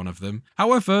hit by one of them.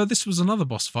 However, this was another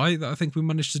boss fight that I think we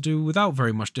managed to do without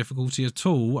very much difficulty at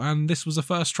all, and this was a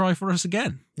first try for us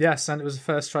again. Yes, and it was a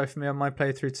first try for me on my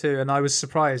playthrough too, and I was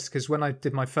surprised because when I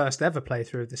did my first ever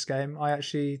playthrough of this game, I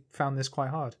actually found this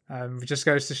quite hard. It just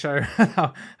goes to show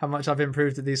how much I've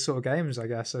improved at these sort of games, I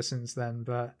guess, since then.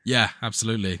 But yeah,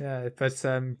 absolutely. Yeah, but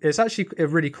it's actually a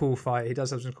really cool fight. He does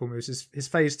have some cool moves. His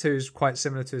phase 2 is quite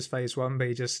similar to his phase 1, but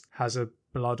he just has a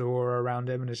blood aura around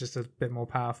him and is just a bit more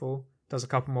powerful. Does a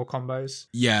couple more combos.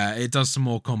 Yeah, it does some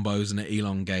more combos and it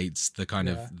elongates the kind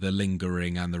of the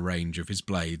lingering and the range of his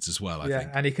blades as well, I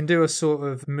think. And he can do a sort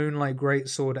of Moonlight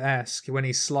Greatsword-esque. When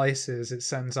he slices, it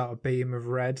sends out a beam of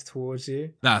red towards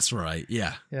you. That's right,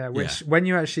 yeah. Yeah, which when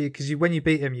you actually, because when you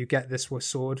beat him, you get this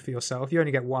sword for yourself. You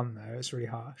only get one though, it's really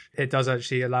harsh. It does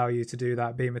actually allow you to do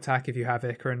that beam attack if you have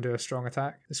Ica and do a strong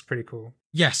attack. It's pretty cool.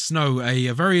 Yes, no, a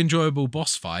very enjoyable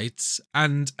boss fight,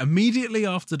 and immediately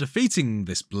after defeating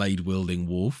this blade-wielding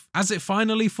wolf, as it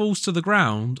finally falls to the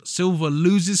ground, Silva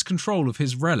loses control of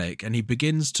his relic and he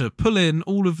begins to pull in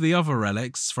all of the other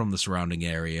relics from the surrounding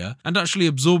area and actually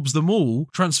absorbs them all,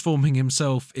 transforming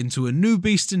himself into a new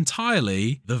beast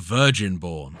entirely, the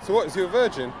Virgin-born. So what, is he a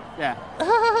virgin? Yeah.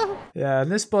 Yeah,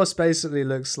 and this boss basically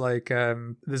looks like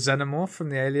the Xenomorph from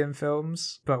the Alien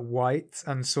films, but white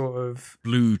and sort of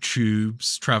blue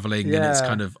tubes travelling in its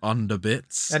kind of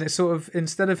underbits. And it's sort of,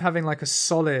 instead of having like a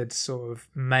solid sort of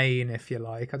mane, if you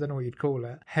like, I don't know what you'd call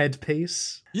it,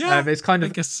 headpiece. Yeah, it's kind of,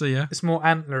 I guess so, yeah. It's more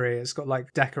antlery. It's got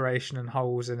like decoration and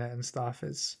holes in it and stuff.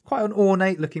 It's quite an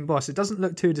ornate looking boss. It doesn't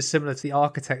look too dissimilar to the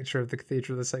architecture of the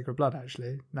Cathedral of the Sacred Blood,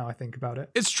 actually, now I think about it.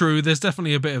 It's true, there's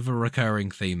definitely a bit of a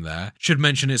recurring theme there. Should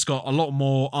mention it's got a lot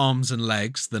more arms and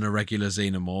legs than a regular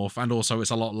xenomorph, and also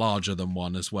it's a lot larger than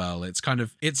one as well. It's got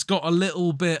a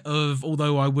little bit of,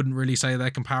 although I wouldn't really say they're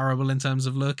comparable in terms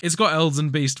of look, it's got Elden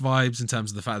Beast vibes in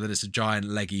terms of the fact that it's a giant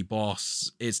leggy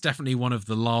boss. It's definitely one of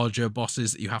the larger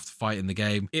bosses that you have to fight in the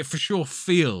game. It for sure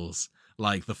feels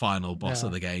like the final boss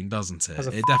of the game, doesn't it?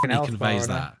 It definitely conveys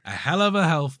that. A hell of a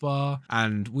health bar,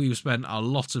 and we've spent a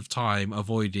lot of time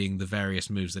avoiding the various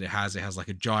moves that it has. It has like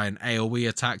a giant AoE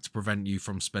attack to prevent you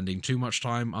from spending too much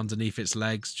time underneath its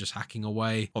legs, just hacking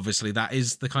away. Obviously, that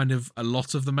is the kind of a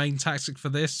lot of the main tactic for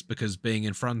this, because being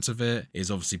in front of it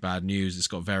is obviously bad news. It's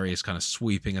got various kind of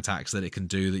sweeping attacks that it can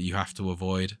do that you have to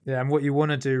avoid. Yeah, and what you want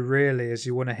to do really is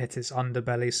you want to hit its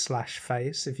underbelly /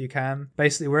 face if you can.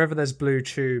 Basically, wherever there's blue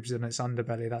tubes in its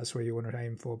underbelly, that's where you want to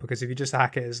aim for, because if you just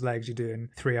hack at his legs, you're doing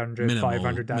 300,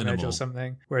 500 damage or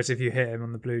something. Whereas if you hit him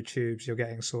on the blue tubes, you're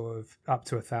getting sort of up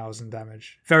to 1,000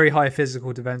 damage. Very high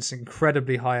physical defense,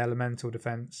 incredibly high elemental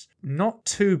defense. Not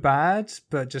too bad,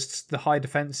 but just the high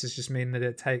defenses just mean that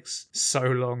it takes so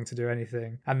long to do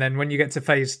anything. And then when you get to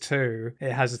phase 2,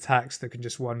 it has attacks that can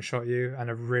just one-shot you and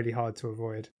are really hard to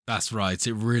avoid. That's right,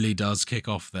 it really does kick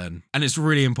off then. And it's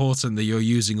really important that you're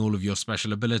using all of your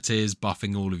special abilities,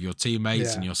 buffing all of your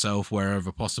teammates and yourself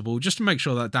wherever possible, just to make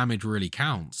sure that damage really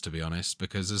counts, to be honest,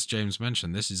 because as James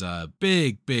mentioned, this is a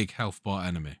big health bar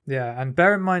enemy. Yeah, and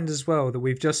bear in mind as well that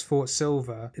we've just fought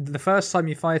Silver. The first time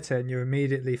you fight it, and you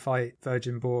immediately fight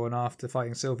Virgin-born after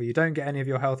fighting Silver, you don't get any of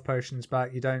your health potions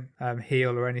back, you don't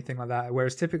heal or anything like that,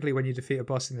 whereas typically when you defeat a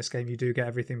boss in this game, you do get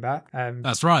everything back.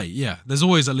 That's right, yeah. There's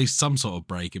always at least some sort of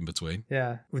break in in between.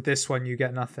 Yeah, with this one you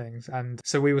get nothing. And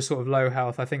so we were sort of low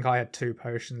health. I think I had 2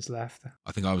 potions left.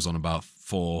 I think I was on about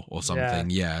 4 or something,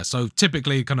 yeah. So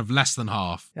typically kind of less than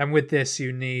half. And with this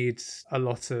you need a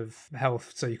lot of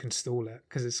health so you can stall it,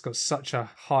 because it's got such a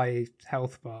high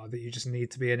health bar that you just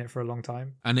need to be in it for a long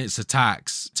time. And its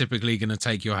attacks typically going to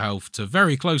take your health to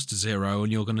very close to 0,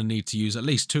 and you're going to need to use at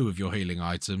least 2 of your healing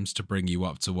items to bring you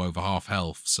up to over half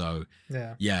health. So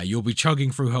yeah, you'll be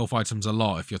chugging through health items a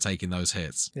lot if you're taking those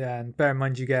hits. Yeah, and bear in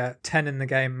mind you get 10 in the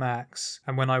game max,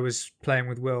 and when I was playing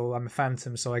with Will, I'm a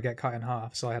phantom, so I get cut in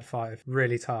half, so I had 5.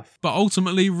 Really tough. But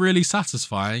ultimately really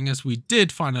satisfying, as we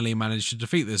did finally manage to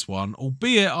defeat this one,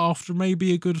 albeit after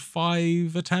maybe a good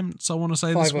 5 attempts, I want to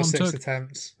say. 5 this or one 6 took.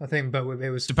 attempts, I think, but it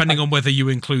was... Depending on whether you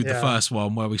include the first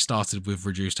one where we started with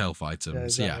reduced health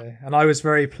items. Yeah, exactly. And I was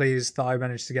very pleased that I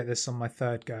managed to get this on my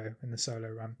 3rd go in the solo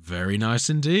run. Very nice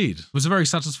indeed. It was a very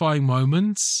satisfying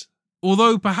moment.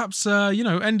 Although perhaps,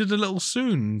 ended a little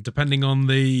soon, depending on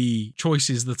the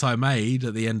choices that I made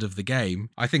at the end of the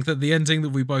game. I think that the ending that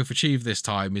we both achieved this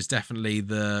time is definitely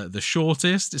the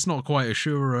shortest. It's not quite a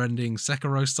Shura ending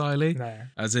Sekiro style,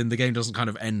 as in the game doesn't kind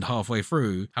of end halfway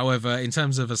through. However, in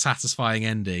terms of a satisfying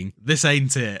ending, this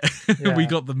ain't it. We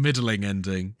got the middling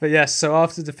ending. But yes, so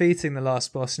after defeating the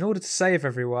last boss, in order to save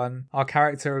everyone, our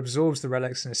character absorbs the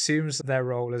relics and assumes their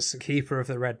role as Keeper of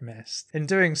the Red Mist. In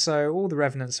doing so, all the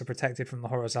revenants are protected from the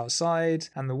horrors outside,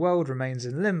 and the world remains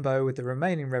in limbo, with the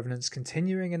remaining revenants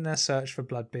continuing in their search for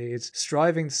blood beads,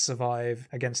 striving to survive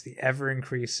against the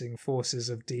ever-increasing forces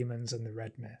of demons and the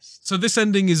Red Mist. So this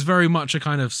ending is very much a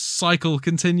kind of cycle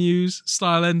continues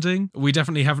style ending. We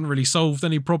definitely haven't really solved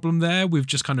any problem there. We've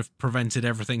just kind of prevented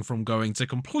everything from going to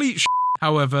complete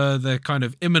However, the kind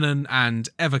of imminent and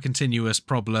ever-continuous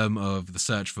problem of the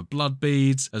search for blood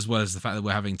beads, as well as the fact that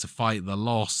we're having to fight the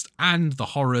lost and the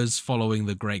horrors following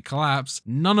the Great Collapse,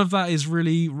 none of that is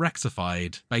really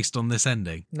rectified based on this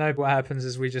ending. No, what happens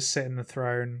is we just sit in the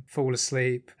throne, fall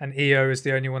asleep, and Io is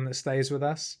the only one that stays with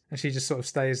us. And she just sort of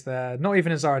stays there, not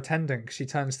even as our attendant, because she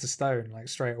turns to stone, like,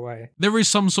 straight away. There is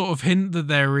some sort of hint that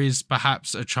there is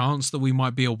perhaps a chance that we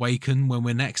might be awakened when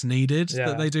we're next needed,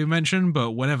 that they do mention,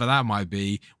 but whenever that might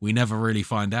be, we never really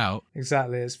find out.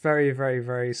 Exactly. It's very, very,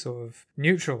 very sort of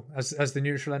neutral, as the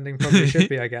neutral ending probably should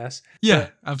be, I guess. Yeah,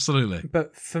 absolutely.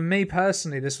 But for me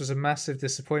personally, this was a massive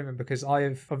disappointment because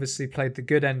I've obviously played the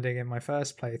good ending in my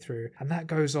first playthrough, and that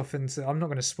goes off into, I'm not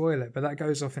going to spoil it, but that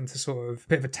goes off into sort of a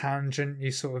bit of a tangent.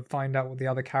 You sort of find out what the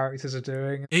other characters are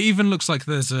doing. It even looks like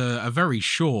there's a very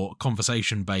short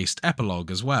conversation-based epilogue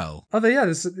as well. Oh,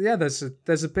 there's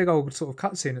a big old sort of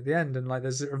cutscene at the end, and like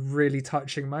there's a really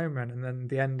touching moment, and then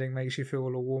the ending makes you feel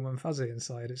all warm and fuzzy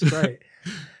inside. It's great.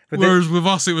 But whereas with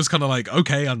us, it was kind of like,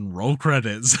 okay, and roll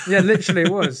credits. Yeah, literally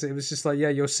it was. It was just like, yeah,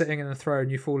 you're sitting in the throne,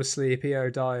 you fall asleep, Io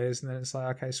dies, and then it's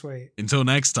like, okay, sweet. Until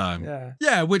next time. Yeah.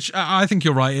 Yeah, which I think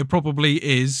you're right. It probably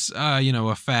is,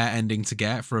 a fair ending to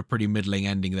get for a pretty middling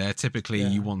ending there. Typically,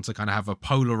 you want to kind of have a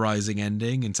polarizing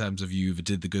ending in terms of you either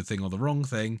did the good thing or the wrong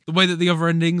thing. The way that the other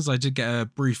endings, I did get a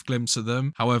brief glimpse of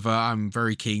them. However, I'm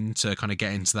very keen to kind of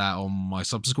get into that on my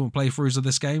subsequent playthroughs of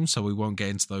this game, so we won't get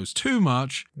into those too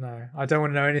much. No, I don't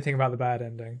want to know anything about the bad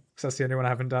ending, because that's the only one I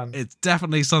haven't done. It's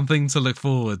definitely something to look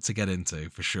forward to get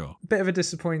into, for sure. Bit of a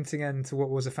disappointing end to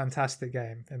what was a fantastic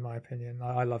game, in my opinion.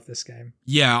 I love this game.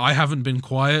 Yeah, I haven't been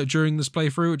quiet during this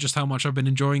playthrough, just how much I've been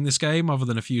enjoying this game, other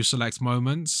than a few select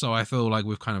moments, so I feel like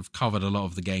we've kind of covered a lot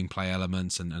of the gameplay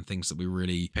elements and things that we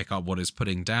really pick up what it's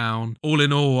putting down. All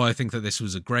in all, I think that this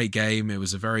was a great game. It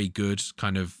was a very good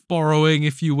kind of borrowing,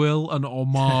 if you will, an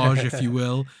homage, if you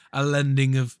will, a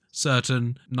lending of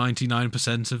certain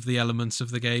 99% of the elements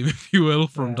of the game, if you will,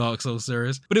 from Dark Souls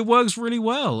series. But it works really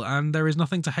well, and there is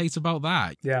nothing to hate about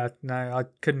that. Yeah, no, I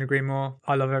couldn't agree more.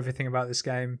 I love everything about this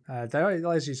game. As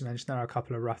you mentioned, there are a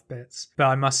couple of rough bits. But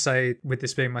I must say, with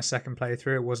this being my second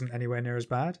playthrough, it wasn't anywhere near as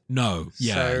bad. No,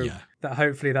 yeah. That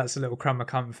hopefully that's a little crumb of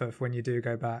comfort for when you do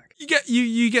go back.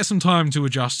 You get some time to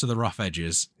adjust to the rough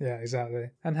edges. Yeah,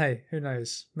 exactly. And hey, who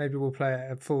knows? Maybe we'll play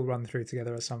a full run through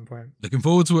together at some point. Looking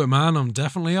forward to it, man. I'm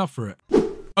definitely up for it.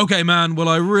 Okay, man. Well,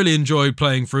 I really enjoyed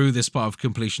playing through this part of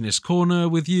Completionist Corner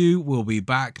with you. We'll be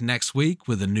back next week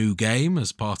with a new game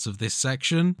as part of this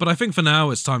section. But I think for now,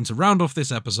 it's time to round off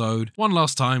this episode. One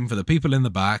last time for the people in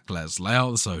the back, let's lay out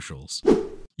the socials.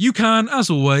 You can, as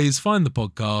always, find the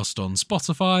podcast on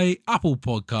Spotify, Apple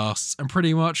Podcasts, and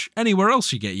pretty much anywhere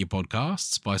else you get your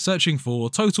podcasts by searching for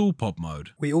Total Pod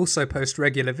Mode. We also post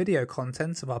regular video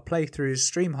content of our playthroughs,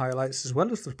 stream highlights, as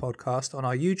well as the podcast on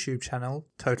our YouTube channel,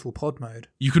 Total Pod Mode.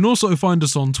 You can also find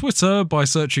us on Twitter by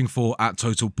searching for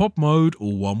 @TotalPodMode,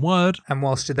 all one word. And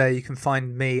whilst you're there, you can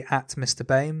find me at Mr.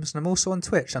 Bames, and I'm also on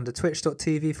Twitch under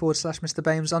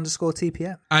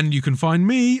twitch.tv/MrBames_TPM. And you can find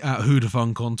me at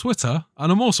Whodafunk on Twitter,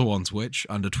 and I'm also on Twitch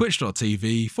under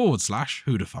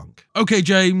twitch.tv/Whodafunk. Okay,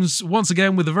 James, once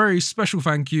again with a very special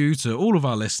thank you to all of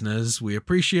our listeners. We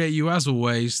appreciate you as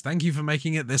always. Thank you for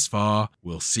making it this far.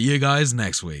 We'll see you guys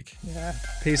next week. Yeah.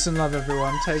 Peace and love,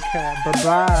 everyone. Take care.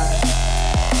 Bye-bye.